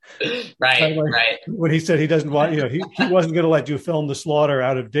face. Right. Like, right. when he said he doesn't want he wasn't going to let you film the slaughter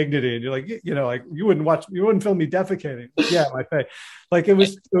out of dignity, and you're like like you wouldn't film me defecating. Yeah, my face. Like it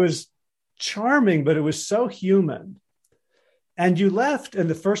was charming, but it was so human. And you left, and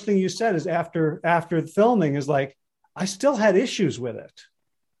the first thing you said is after the filming is like, I still had issues with it.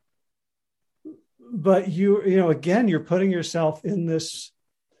 But again, you're putting yourself in this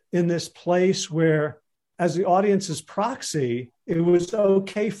place where, as the audience's proxy, it was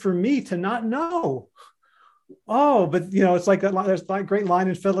okay for me to not know. Oh, but it's like that. There's that great line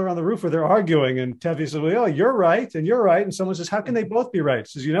in Fiddler on the Roof where they're arguing, and Tevi says, "Well, you're right, and you're right," and someone says, "How can they both be right?"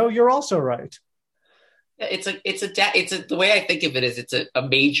 He says, "You're also right." The way I think of it is it's a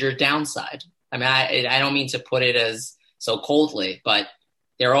major downside. I mean, I don't mean to put it as so coldly, but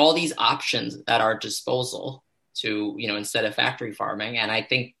there are all these options at our disposal to, instead of factory farming. And I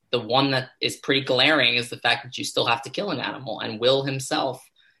think the one that is pretty glaring is the fact that you still have to kill an animal. And Will himself,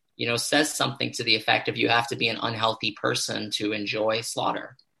 says something to the effect of you have to be an unhealthy person to enjoy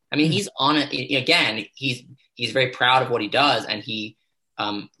slaughter. I mean, he's on it again. He's very proud of what he does, and he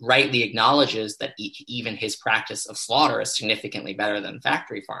rightly acknowledges that even his practice of slaughter is significantly better than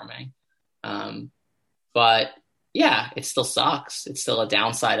factory farming. But yeah, it still sucks. It's still a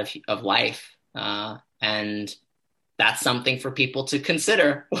downside of life. And that's something for people to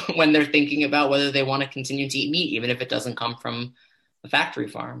consider when they're thinking about whether they want to continue to eat meat, even if it doesn't come from a factory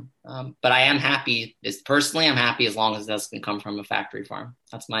farm. But I am happy. Personally, I'm happy as long as it doesn't come from a factory farm.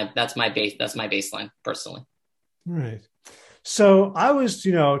 That's my baseline personally. Right. So I was,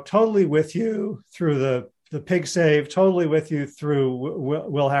 totally with you through the pig save, totally with you through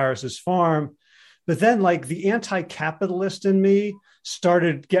Will Harris's farm. But then like the anti-capitalist in me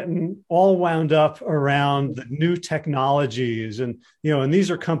started getting all wound up around the new technologies. And, and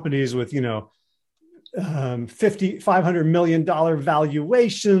these are companies with, $500 million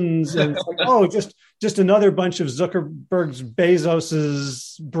valuations. And it's like, just another bunch of Zuckerberg's,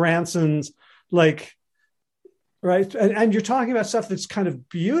 Bezos's, Branson's, like, right. And you're talking about stuff that's kind of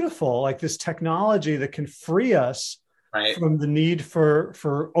beautiful, like this technology that can free us from the need for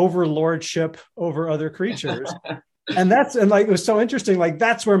overlordship over other creatures. and like, it was so interesting. Like,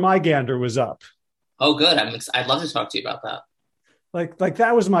 that's where my gander was up. Oh, good. I'd love to talk to you about that. Like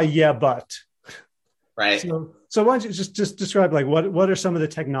that was my, but. Right. So why don't you just describe like, what are some of the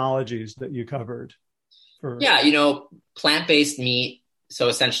technologies that you covered? Plant-based meat. So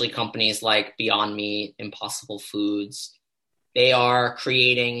essentially companies like Beyond Meat, Impossible Foods, they are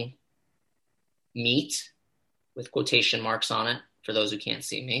creating meat with quotation marks on it, for those who can't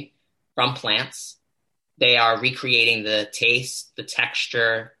see me, from plants. They are recreating the taste, the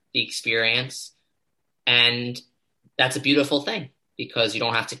texture, the experience. And that's a beautiful thing because you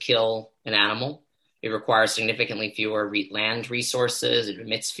don't have to kill an animal. It requires significantly fewer land resources. It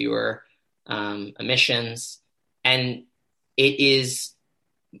emits fewer emissions. And it is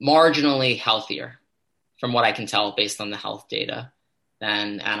marginally healthier, from what I can tell based on the health data,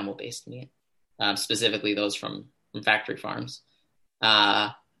 than animal-based meat. Specifically those from factory farms.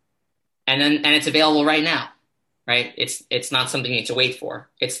 And it's available right now, right? It's not something you need to wait for.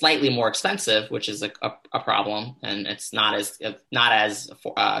 It's slightly more expensive, which is a problem, and it's not as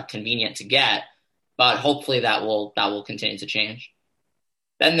convenient to get, but hopefully that will continue to change.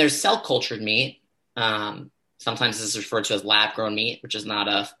 Then there's cell-cultured meat. Sometimes this is referred to as lab-grown meat, which is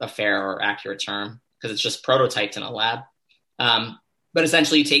not a fair or accurate term because it's just prototyped in a lab. But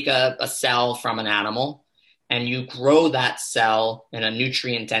essentially you take a cell from an animal and you grow that cell in a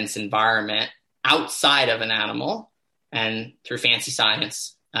nutrient-dense environment outside of an animal. And through fancy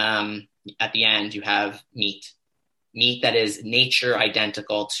science, at the end, you have meat that is nature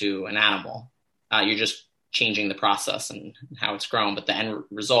identical to an animal. You're just changing the process and how it's grown, but the end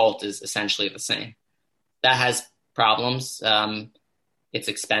result is essentially the same. That has problems. It's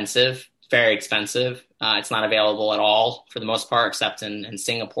expensive. Very expensive. It's not available at all for the most part, except in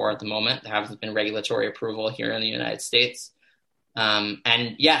Singapore at the moment. There hasn't been regulatory approval here in the United States.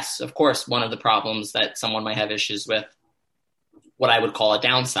 And yes, of course, one of the problems that someone might have issues with, what I would call a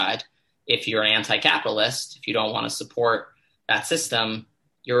downside, if you're an anti-capitalist, if you don't want to support that system,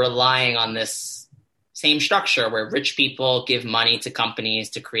 you're relying on this same structure where rich people give money to companies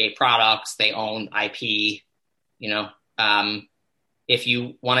to create products. They own IP, if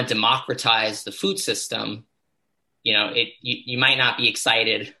you want to democratize the food system, you might not be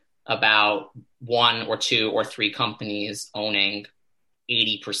excited about one or two or three companies owning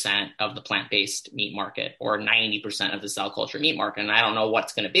 80% of the plant-based meat market or 90% of the cell culture meat market. And I don't know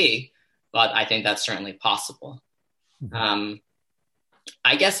what's going to be, but I think that's certainly possible. Mm-hmm.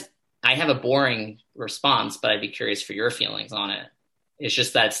 I guess I have a boring response, but I'd be curious for your feelings on it. It's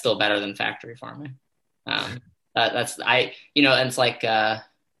just that it's still better than factory farming. And it's like,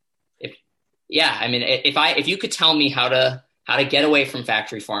 if you could tell me how to get away from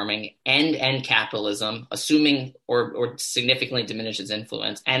factory farming and end capitalism, assuming or significantly diminish its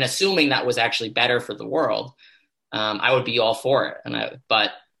influence, and assuming that was actually better for the world, I would be all for it.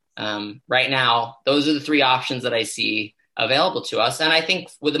 But right now, those are the three options that I see available to us. And I think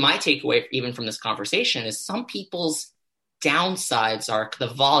with my takeaway, even from this conversation, is some people's downsides are the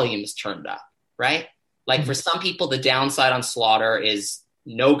volume is turned up, right? Like for some people, the downside on slaughter is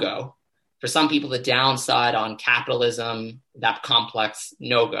no-go. For some people, the downside on capitalism, that complex,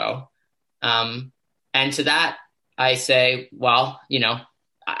 no-go. And to that, I say, well,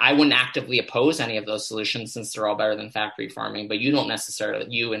 I wouldn't actively oppose any of those solutions since they're all better than factory farming, but you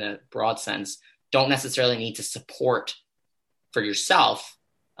in a broad sense, don't necessarily need to support for yourself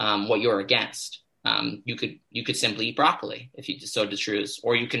what you're against. You could simply eat broccoli if you so choose,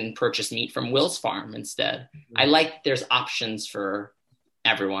 or you can purchase meat from Will's Farm instead. Mm-hmm. I like there's options for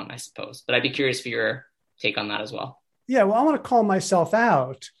everyone, I suppose, but I'd be curious for your take on that as well. Yeah, well, I want to call myself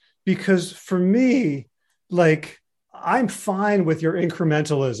out because for me, like, I'm fine with your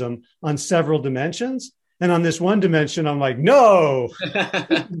incrementalism on several dimensions. And on this one dimension, I'm like, no,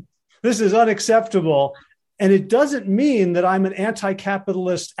 this is unacceptable. And it doesn't mean that I'm an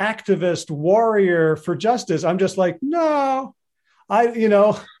anti-capitalist activist warrior for justice. I'm just like, no,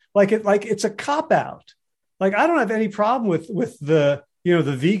 it's a cop-out. Like, I don't have any problem with the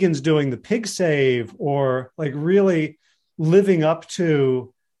vegans doing the pig save or like really living up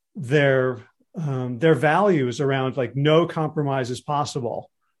to their values around like no compromises possible.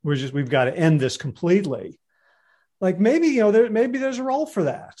 We've got to end this completely. Like maybe there's a role for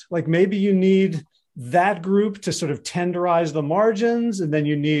that. Like maybe you need that group to sort of tenderize the margins, and then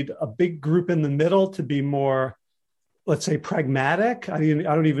you need a big group in the middle to be more, let's say, pragmatic. I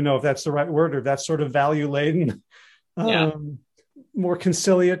don't even know if that's the right word or if that's sort of value laden, more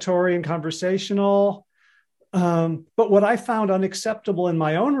conciliatory and conversational. But what I found unacceptable in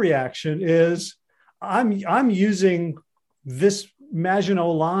my own reaction is I'm using this Maginot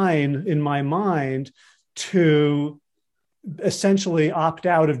Line in my mind to essentially opt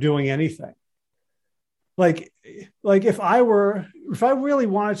out of doing anything. Like if I really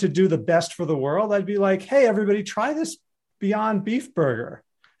wanted to do the best for the world, I'd be like, hey, everybody, try this Beyond Beef burger.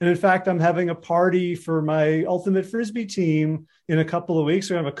 And in fact, I'm having a party for my Ultimate Frisbee team in a couple of weeks.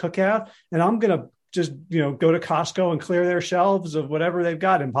 We're going to have a cookout, and I'm going to just, go to Costco and clear their shelves of whatever they've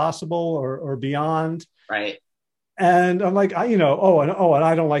got, Impossible or Beyond. Right. And I'm like, and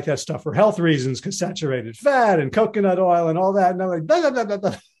I don't like that stuff for health reasons because saturated fat and coconut oil and all that. And I'm like, blah, blah, blah,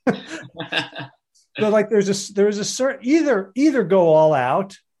 blah, blah. But like, there's a certain either go all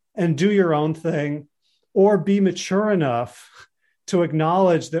out and do your own thing, or be mature enough to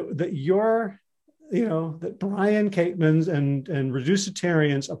acknowledge that that Brian Cateman's and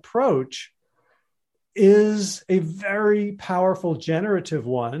Reducitarian's approach is a very powerful generative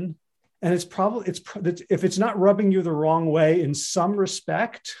one. And if it's not rubbing you the wrong way in some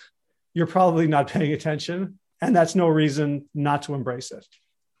respect, you're probably not paying attention. And that's no reason not to embrace it.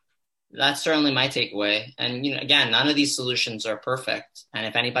 That's certainly my takeaway. And, again, none of these solutions are perfect. And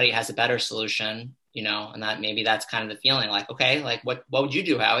if anybody has a better solution, and that maybe that's kind of the feeling like, okay, like what would you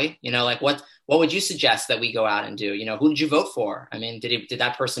do, Howie? Like what would you suggest that we go out and do? Who did you vote for? I mean, did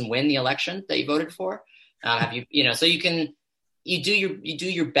that person win the election that you voted for? Have you, so you do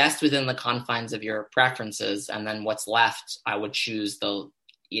your best within the confines of your preferences. And then what's left, I would choose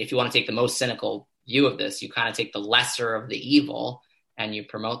if you want to take the most cynical view of this, you kind of take the lesser of the evil and you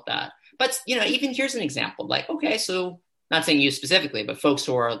promote that. But, even here's an example, like, okay, so not saying you specifically, but folks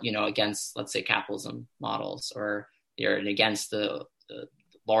who are, against, let's say, capitalism models, or they're against the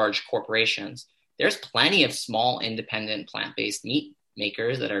large corporations. There's plenty of small, independent, plant-based meat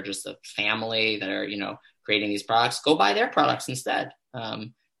makers that are just a family that are, creating these products. Go buy their products instead,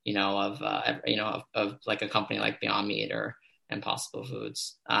 of like a company like Beyond Meat or Impossible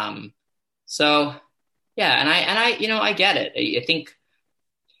Foods. So, yeah, and I get it. I think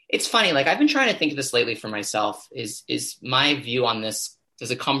it's funny. Like, I've been trying to think of this lately for myself. Is my view on this? Does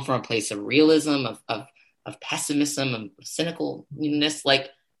it come from a place of realism, of pessimism, of cynicalness? Like,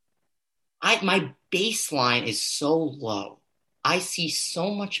 my baseline is so low I see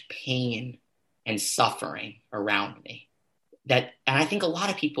so much pain and suffering around me and I think a lot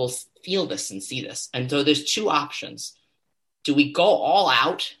of people feel this and see this. And so there's two options. Do we go all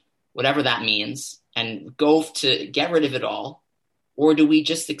out, whatever that means, and go to get rid of it all? Or do we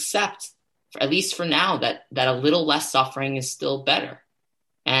just accept, at least for now, that a little less suffering is still better?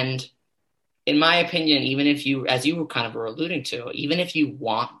 And in my opinion, even if you, as you were kind of alluding to, even if you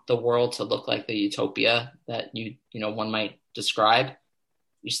want the world to look like the utopia that one might describe,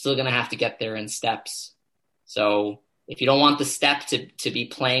 you're still going to have to get there in steps. So if you don't want the step to be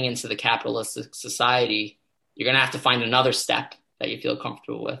playing into the capitalistic society, you're going to have to find another step that you feel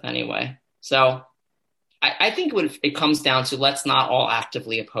comfortable with anyway. So I think it comes down to, let's not all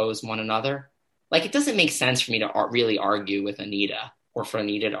actively oppose one another. Like, it doesn't make sense for me to really argue with Anita or for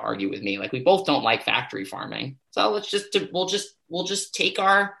Anita to argue with me. Like, we both don't like factory farming. So we'll just take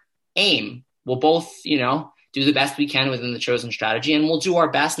our aim. We'll both, do the best we can within the chosen strategy, and we'll do our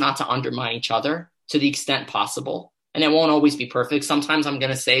best not to undermine each other to the extent possible. And it won't always be perfect. Sometimes I'm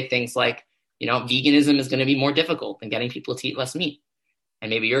going to say things like, veganism is going to be more difficult than getting people to eat less meat. And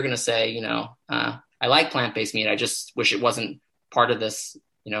maybe you're going to say, I like plant-based meat. I just wish it wasn't part of this,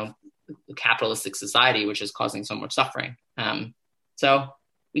 capitalistic society, which is causing so much suffering. So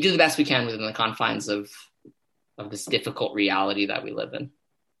we do the best we can within the confines of this difficult reality that we live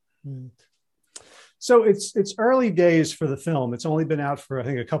in. So it's early days for the film. It's only been out for, I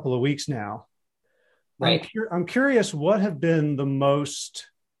think, a couple of weeks now. Right. I'm curious, what have been the most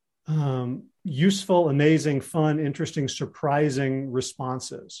useful, amazing, fun, interesting, surprising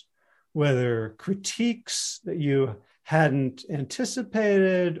responses? Whether critiques that you hadn't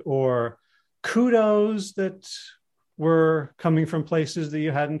anticipated or kudos that were coming from places that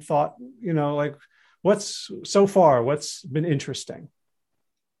you hadn't thought, like what's been interesting?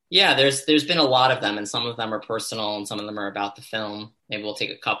 Yeah, there's been a lot of them, and some of them are personal and some of them are about the film. Maybe we'll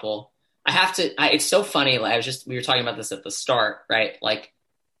take a couple. It's so funny. Like, we were talking about this at the start, right? Like,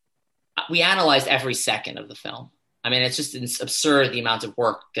 we analyzed every second of the film. I mean, it's absurd the amount of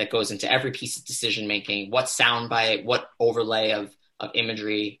work that goes into every piece of decision making. What soundbite, what overlay of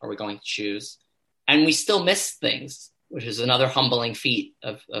imagery are we going to choose? And we still miss things, which is another humbling feat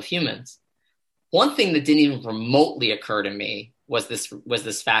of humans. One thing that didn't even remotely occur to me was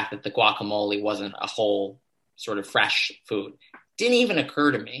this fact that the guacamole wasn't a whole sort of fresh food. Didn't even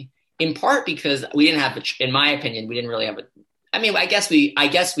occur to me. In part because we didn't have, in my opinion, we didn't really have I guess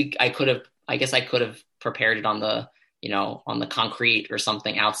I could have prepared it on the concrete or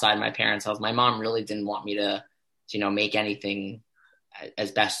something outside my parents' house. My mom really didn't want me to make anything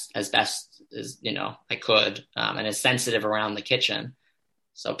as best as I could, and as sensitive around the kitchen.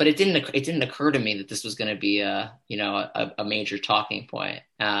 So, but it didn't occur to me that this was going to be a major talking point.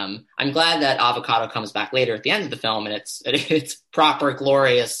 I'm glad that avocado comes back later at the end of the film in its proper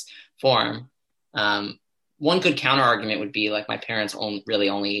glorious form. One good counter argument would be, like, my parents really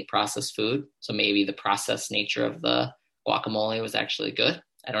only eat processed food. So maybe the processed nature of the guacamole was actually good.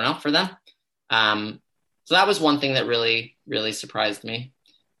 I don't know, for them. So that was one thing that really, really surprised me.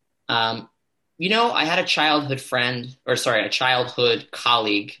 I had a childhood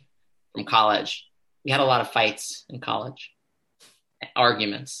colleague from college. We had a lot of fights in college,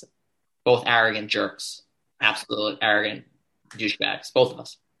 arguments, both arrogant jerks, absolute arrogant douchebags, both of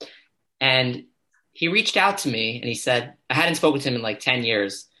us. And he reached out to me and he said, I hadn't spoken to him in like 10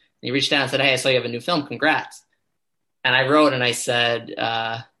 years. And he reached out and said, hey, I saw you have a new film. Congrats. And I wrote and I said,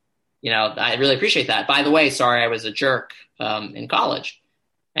 I really appreciate that. By the way, sorry, I was a jerk in college.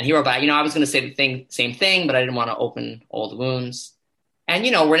 And he wrote back, I was going to say the same thing, but I didn't want to open old wounds. And,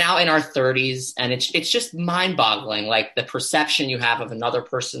 we're now in our 30s, and it's just mind boggling, like the perception you have of another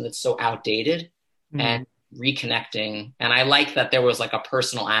person that's so outdated and reconnecting. And I like that there was like a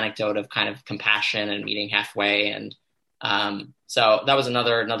personal anecdote of kind of compassion and meeting halfway. And so that was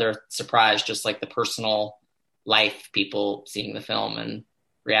another surprise, just like the personal life, people seeing the film and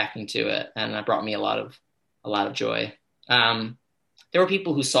reacting to it. And that brought me a lot of joy. There were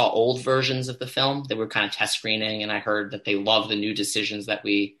people who saw old versions of the film that were kind of test screening, and I heard that they love the new decisions that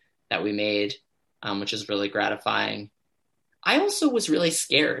we made, which is really gratifying. I also was really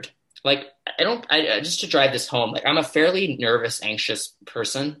scared. Like, just to drive this home, like, I'm a fairly nervous, anxious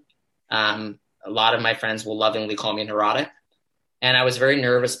person. A lot of my friends will lovingly call me neurotic. And I was very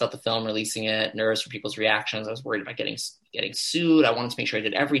nervous about the film, releasing it, nervous for people's reactions. I was worried about getting sued. I wanted to make sure I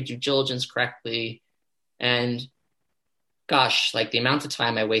did every due diligence correctly. And gosh, like the amount of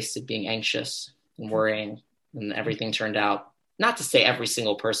time I wasted being anxious and worrying, and everything turned out. Not to say every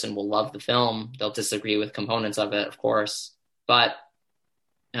single person will love the film. They'll disagree with components of it, of course. But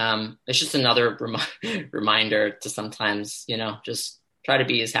It's just another reminder to sometimes, just try to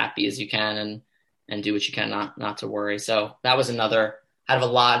be as happy as you can and do what you can, not to worry. So that was another out of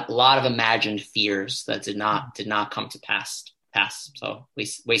a lot of imagined fears that did not come to pass. So we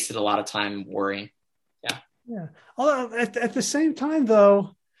wasted a lot of time worrying. Yeah. Yeah. Although at the same time,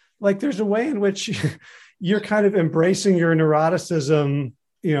 though, like there's a way in which you're kind of embracing your neuroticism,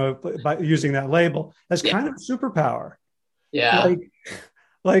 by using that label as kind of a superpower. Yeah.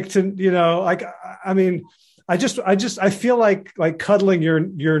 Like to, I mean, I feel like cuddling your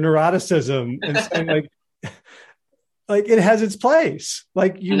neuroticism and saying like it has its place.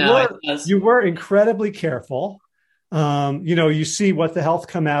 Like you were incredibly careful. You see What the Health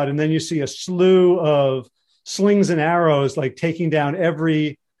come out, and then you see a slew of slings and arrows, like taking down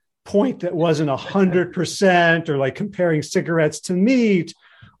every point that wasn't 100%, or like comparing cigarettes to meat,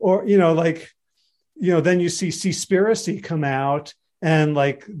 or then you see Seaspiracy come out, and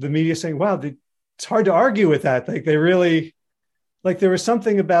like the media saying, "Wow, it's hard to argue with that." Like they really, like there was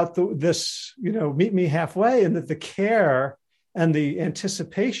something about this, meet me halfway, and that the care and the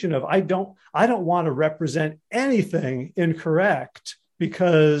anticipation of I don't want to represent anything incorrect,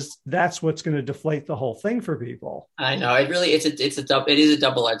 because that's what's going to deflate the whole thing for people. I know it is a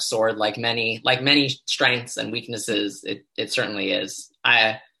double-edged sword, like many strengths and weaknesses. It certainly is.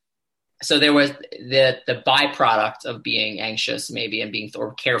 So there was the byproduct of being anxious, maybe, and being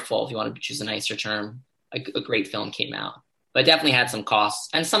or careful, if you want to choose a nicer term. A great film came out, but it definitely had some costs,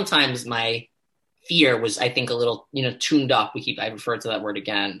 and sometimes my fear was, I think, a little, tuned up. I refer to that word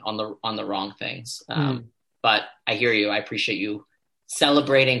again on the wrong things. But I hear you. I appreciate you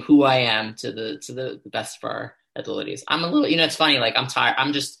celebrating who I am to the best of our abilities. I'm a little, it's funny. Like I'm tired.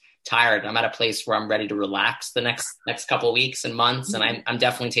 I'm just tired. I'm at a place where I'm ready to relax the next couple of weeks and months. And I'm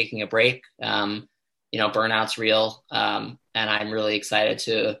definitely taking a break. Burnout's real. And I'm really excited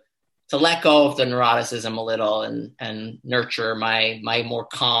to let go of the neuroticism a little and nurture my more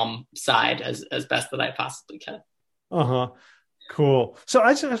calm side as best that I possibly can. Cool. So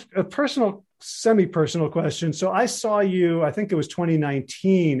I just have a semi-personal question. So I saw you, I think it was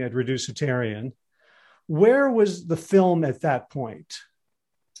 2019 at Reducitarian. Where was the film at that point?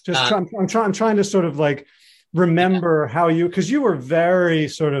 I'm trying to sort of like remember how because you were very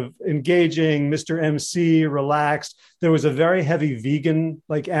sort of engaging, Mr. MC, relaxed. There was a very heavy vegan,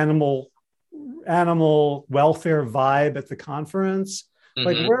 like animal welfare vibe at the conference. Mm-hmm.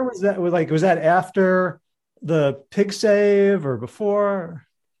 Like, where was that? Like, was that after the pig save or before?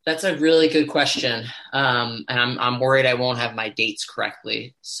 That's a really good question. And I'm worried I won't have my dates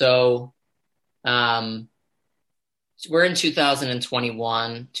correctly. So, we're in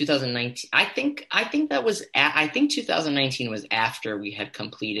 2021, 2019. I think 2019 was after we had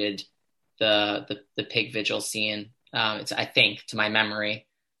completed the pig vigil scene. I think, to my memory.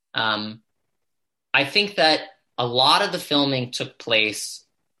 I think that a lot of the filming took place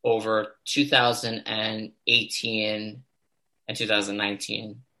over 2018 and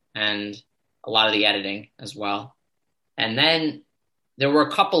 2019, and a lot of the editing as well. And then there were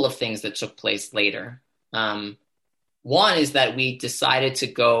a couple of things that took place later. One is that we decided to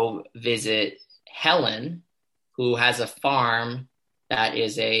go visit Helen, who has a farm that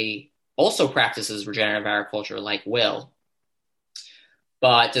also practices regenerative agriculture like Will,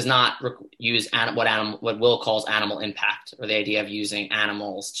 but does not use what Will calls animal impact, or the idea of using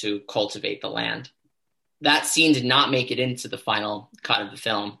animals to cultivate the land. That scene did not make it into the final cut of the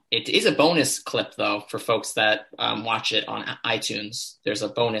film. It is a bonus clip, though, for folks that watch it on iTunes. There's a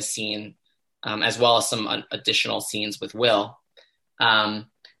bonus scene, as well as some additional scenes with Will.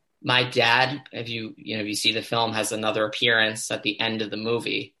 My dad, if you see the film, has another appearance at the end of the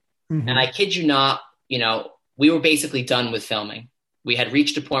movie. Mm-hmm. And I kid you not, we were basically done with filming. We had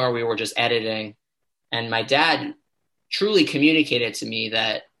reached a point where we were just editing, and my dad truly communicated to me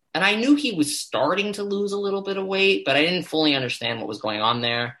that, and I knew he was starting to lose a little bit of weight, but I didn't fully understand what was going on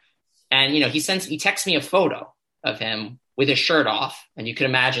there. And, he texted me a photo of him with his shirt off. And you can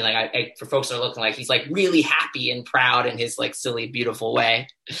imagine, like, for folks that are looking, like, he's like really happy and proud in his like silly, beautiful way.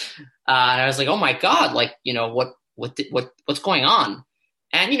 And I was like, oh my God, like, what's going on?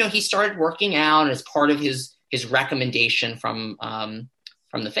 And, he started working out, and as part of his recommendation from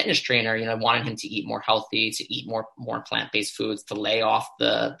the fitness trainer, wanted him to eat more healthy, to eat more plant-based foods, to lay off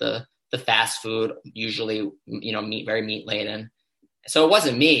the fast food, usually, very meat laden. So it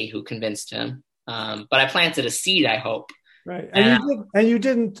wasn't me who convinced him. But I planted a seed, I hope. Right. And you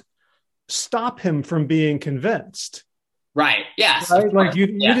didn't stop him from being convinced. Right. Yes. Right? Like you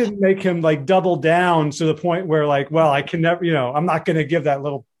didn't make him like double down to the point where like, well, I can never, I'm not going to give that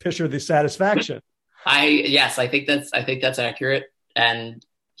little pisher the satisfaction. I think that's accurate. And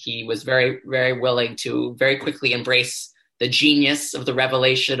he was very, very willing to very quickly embrace the genius of the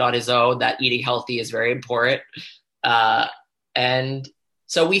revelation on his own that eating healthy is very important. And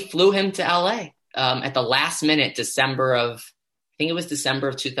so we flew him to LA at the last minute, December of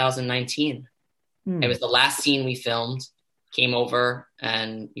 2019. It was the last scene we filmed. Came over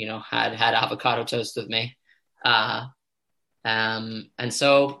and, had avocado toast with me. And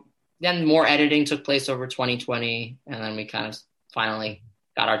so then more editing took place over 2020. And then we kind of finally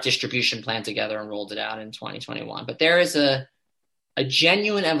got our distribution plan together and rolled it out in 2021. But there is a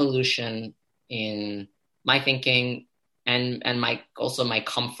genuine evolution in my thinking and my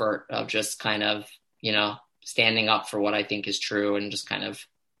comfort of just kind of, standing up for what I think is true and just kind of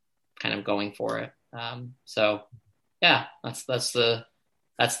going for it. So yeah, that's the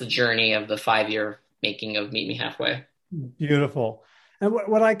journey of the 5-year making of Meet Me Halfway. Beautiful. And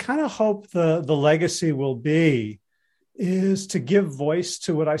what I kind of hope the legacy will be is to give voice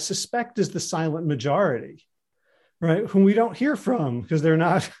to what I suspect is the silent majority, right? Whom we don't hear from because they're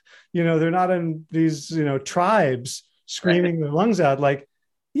not, they're not in these, tribes screaming their lungs out like,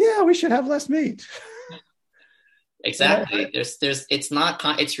 yeah, we should have less meat. Exactly.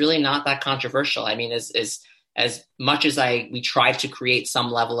 It's really not that controversial. I mean, as much as we tried to create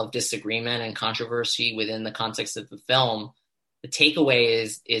some level of disagreement and controversy within the context of the film, the takeaway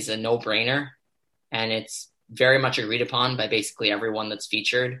is a no-brainer, and it's very much agreed upon by basically everyone that's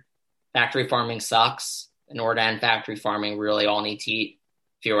featured. Factory farming sucks. In order to end factory farming, we really all need to eat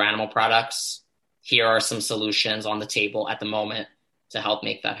fewer animal products. Here are some solutions on the table at the moment to help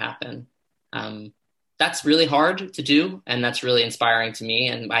make that happen. That's really hard to do, and that's really inspiring to me.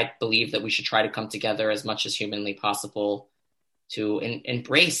 And I believe that we should try to come together as much as humanly possible to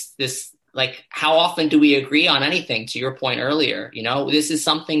embrace this. Like, how often do we agree on anything? To your point earlier, this is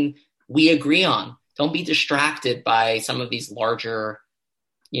something we agree on. Don't be distracted by some of these larger,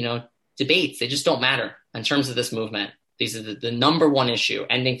 debates. They just don't matter in terms of this movement. These are the number one issue: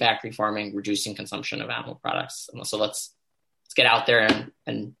 ending factory farming, reducing consumption of animal products. So let's get out there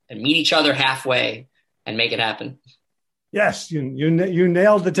and meet each other halfway and make it happen. Yes, you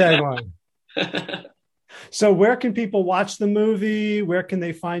nailed the tagline. So where can people watch the movie? Where can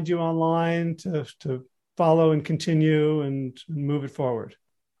they find you online to follow and continue and move it forward?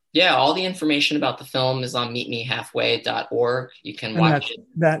 Yeah, all the information about the film is on meetmehalfway.org. You can watch it.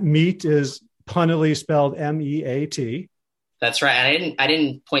 That meat is punnily spelled MEAT. That's right. And I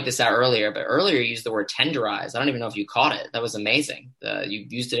didn't point this out earlier, but earlier you used the word tenderize. I don't even know if you caught it. That was amazing. You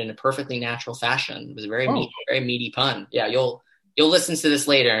used it in a perfectly natural fashion. It was a very meaty pun. Yeah, you'll listen to this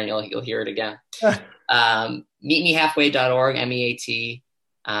later and you'll hear it again. Meetmehalfway.org, MEAT,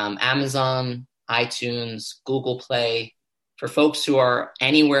 Amazon, iTunes, Google Play. For folks who are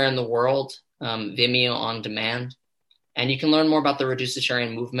anywhere in the world, Vimeo on demand. And you can learn more about the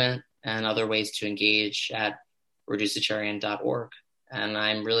Reducitarian movement and other ways to engage at reducitarian.org. And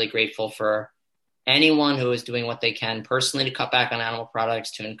I'm really grateful for anyone who is doing what they can personally to cut back on animal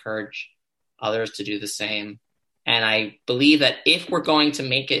products, to encourage others to do the same. And I believe that if we're going to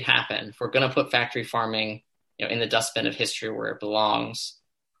make it happen, if we're going to put factory farming, in the dustbin of history where it belongs,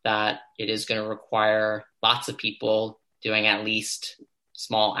 that it is going to require lots of people doing at least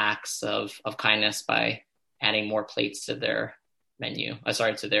small acts of kindness by adding more plates to their menu.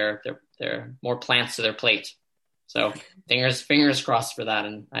 To their more plants to their plate. So fingers crossed for that.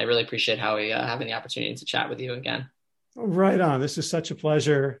 And I really appreciate Howie having the opportunity to chat with you again. Right on. This is such a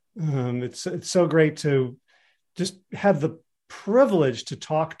pleasure. It's so great to just have the privilege to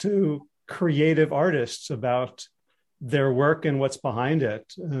talk to creative artists about their work and what's behind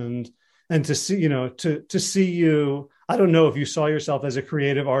it. And to see, to see you, I don't know if you saw yourself as a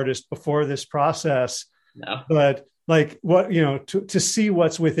creative artist before this process, no, but like what, to see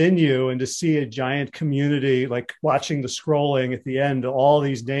what's within you and to see a giant community, like watching the scrolling at the end, all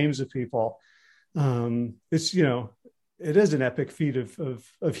these names of people. It's, it is an epic feat of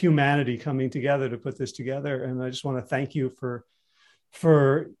humanity coming together to put this together. And I just want to thank you for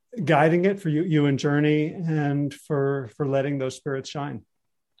guiding it, for you and Journey, and for letting those spirits shine.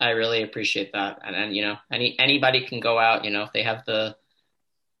 I really appreciate that. And anybody can go out, if they have the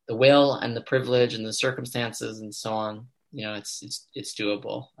will and the privilege and the circumstances and so on, it's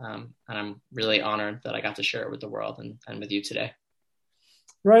doable. And I'm really honored that I got to share it with the world and with you today.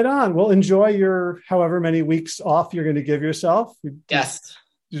 Right on. Well, enjoy your however many weeks off you're going to give yourself. Yes.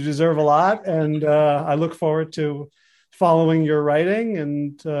 You deserve a lot. And I look forward to following your writing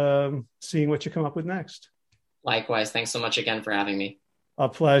and seeing what you come up with next. Likewise. Thanks so much again for having me. A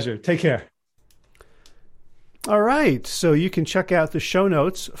pleasure. Take care. All right. So you can check out the show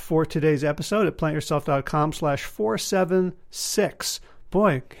notes for today's episode at plantyourself.com/476.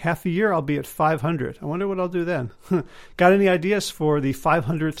 boy, half a year I'll be at 500. I wonder what I'll do then. Got any ideas for the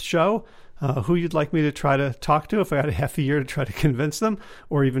 500th show? Who you'd like me to try to talk to if I had a half a year to try to convince them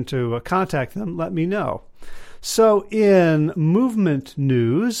or even to contact them, let me know. So in movement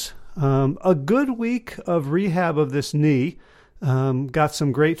news, a good week of rehab of this knee. Got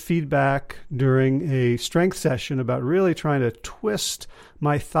some great feedback during a strength session about really trying to twist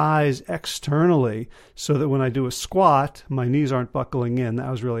my thighs externally so that when I do a squat, my knees aren't buckling in.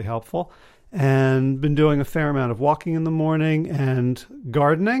 That was really helpful. And been doing a fair amount of walking in the morning and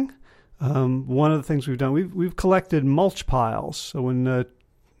gardening. One of the things we've done, we've collected mulch piles. So when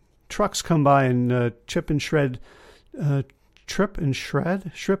trucks come by and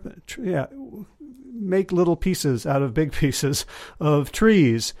make little pieces out of big pieces of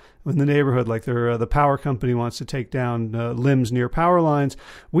trees in the neighborhood, like the power company wants to take down limbs near power lines.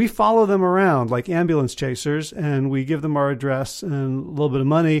 We follow them around like ambulance chasers, and we give them our address and a little bit of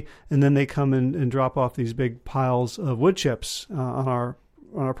money, and then they come and drop off these big piles of wood chips on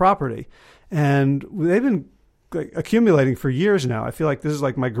our property. And they've been accumulating for years now. I feel like this is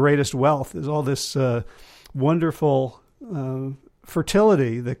like my greatest wealth, is all this wonderful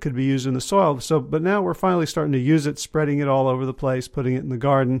fertility that could be used in the soil. But now we're finally starting to use it, spreading it all over the place, putting it in the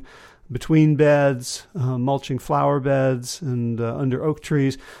garden, between beds, mulching flower beds and under oak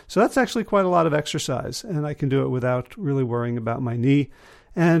trees. So that's actually quite a lot of exercise, and I can do it without really worrying about my knee.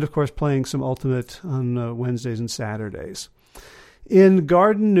 And of course, playing some Ultimate on Wednesdays and Saturdays. In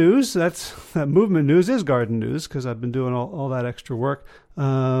garden news, that movement news is garden news because I've been doing all that extra work.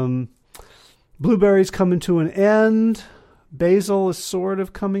 Blueberries coming to an end. Basil is sort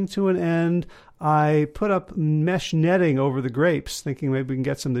of coming to an end. I put up mesh netting over the grapes, thinking maybe we can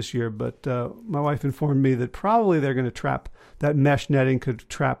get some this year, but my wife informed me that probably they're going to trap, that mesh netting could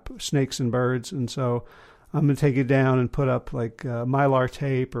trap snakes and birds, and so I'm going to take it down and put up like mylar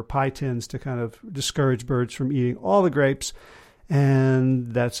tape or pie tins to kind of discourage birds from eating all the grapes,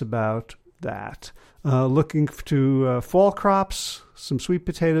 and that's about that. Looking to fall crops, some sweet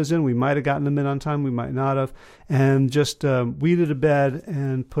potatoes in. We might have gotten them in on time, we might not have. And just weeded a bed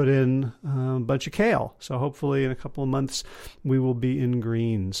and put in a bunch of kale. So hopefully in a couple of months we will be in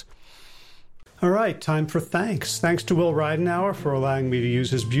greens. All right, time for thanks. Thanks to Will Ridenhour for allowing me to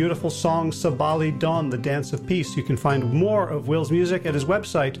use his beautiful song Sabali Dawn, The Dance of Peace. You can find more of Will's music at his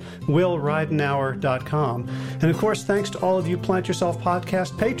website, willridenhour.com. And of course, thanks to all of you Plant Yourself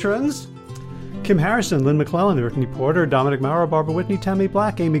podcast patrons. Kim Harrison, Lynn McClellan, Brittany Porter, Dominic Maurer, Barbara Whitney, Tammy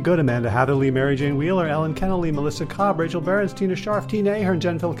Black, Amy Good, Amanda Hatherley, Mary Jane Wheeler, Ellen Kennelly, Melissa Cobb, Rachel Behrens, Tina Scharf, Tina Ahern,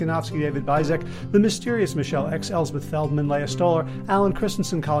 Jen Filkinovsky, David Bizek, The Mysterious Michelle X, Elsbeth Feldman, Leah Stoller, Alan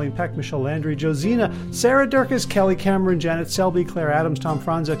Christensen, Colleen Peck, Michelle Landry, Josina, Sarah Durkis, Kelly Cameron, Janet Selby, Claire Adams, Tom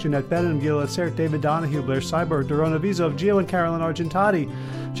Franzek, Jeanette Benham, Gila Sert, David Donahue, Blair Cyber, Dorona Vizov, Gio and Carolyn Argentati,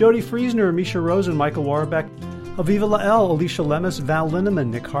 Jody Friesner, Misha Rosen, Michael Warbeck, Aviva Lael, Alicia Lemus, Val Linneman,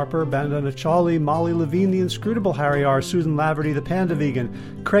 Nick Harper, Bandana Charlie, Molly Levine, The Inscrutable Harry R., Susan Laverty, The Panda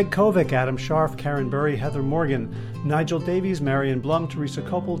Vegan, Craig Kovic, Adam Scharf, Karen Burry, Heather Morgan, Nigel Davies, Marion Blum, Teresa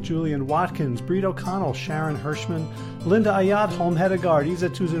Koppel, Julian Watkins, Breed O'Connell, Sharon Hirschman, Linda Ayad, Holm Hedegaard, Isa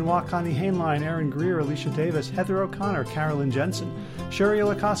Tuzinwa, Connie Hainline, Aaron Greer, Alicia Davis, Heather O'Connor, Carolyn Jensen, Sherry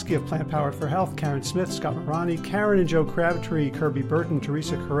Olakoski of Plant Powered for Health, Karen Smith, Scott Marani, Karen and Joe Crabtree, Kirby Burton,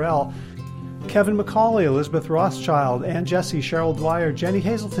 Teresa Carell, Kevin McCauley, Elizabeth Rothschild, Ann Jesse, Cheryl Dwyer, Jenny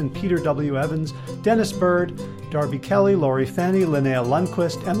Hazelton, Peter W. Evans, Dennis Bird, Darby Kelly, Lori Fanny, Linnea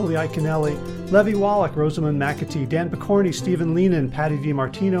Lundquist, Emily Iconelli, Levy Wallach, Rosamund McAtee, Dan Picorni, Stephen Leenan, Patty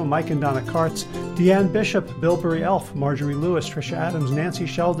DiMartino, Mike and Donna Kartz, Deanne Bishop, Bilberry Elf, Marjorie Lewis, Tricia Adams, Nancy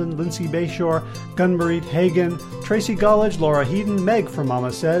Sheldon, Lindsay Bayshore, Gunmarie Hagen, Tracy Gullidge, Laura Heaton, Meg from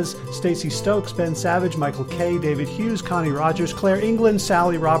Mama Says, Stacey Stokes, Ben Savage, Michael Kay, David Hughes, Connie Rogers, Claire England,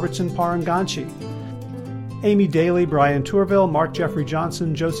 Sally Robertson, Paranganchi, Amy Daly, Brian Tourville, Mark Jeffrey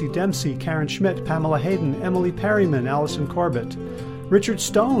Johnson, Josie Dempsey, Karen Schmidt, Pamela Hayden, Emily Perryman, Allison Corbett, Richard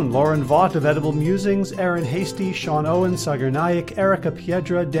Stone, Lauren Vaught of Edible Musings, Aaron Hasty, Sean Owen, Sagar Naik, Erica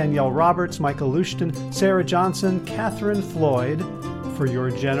Piedra, Danielle Roberts, Michael Lushton, Sarah Johnson, Catherine Floyd, for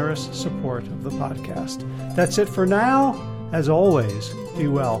your generous support of the podcast. That's it for now. As always, be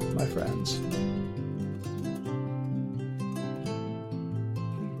well, my friends.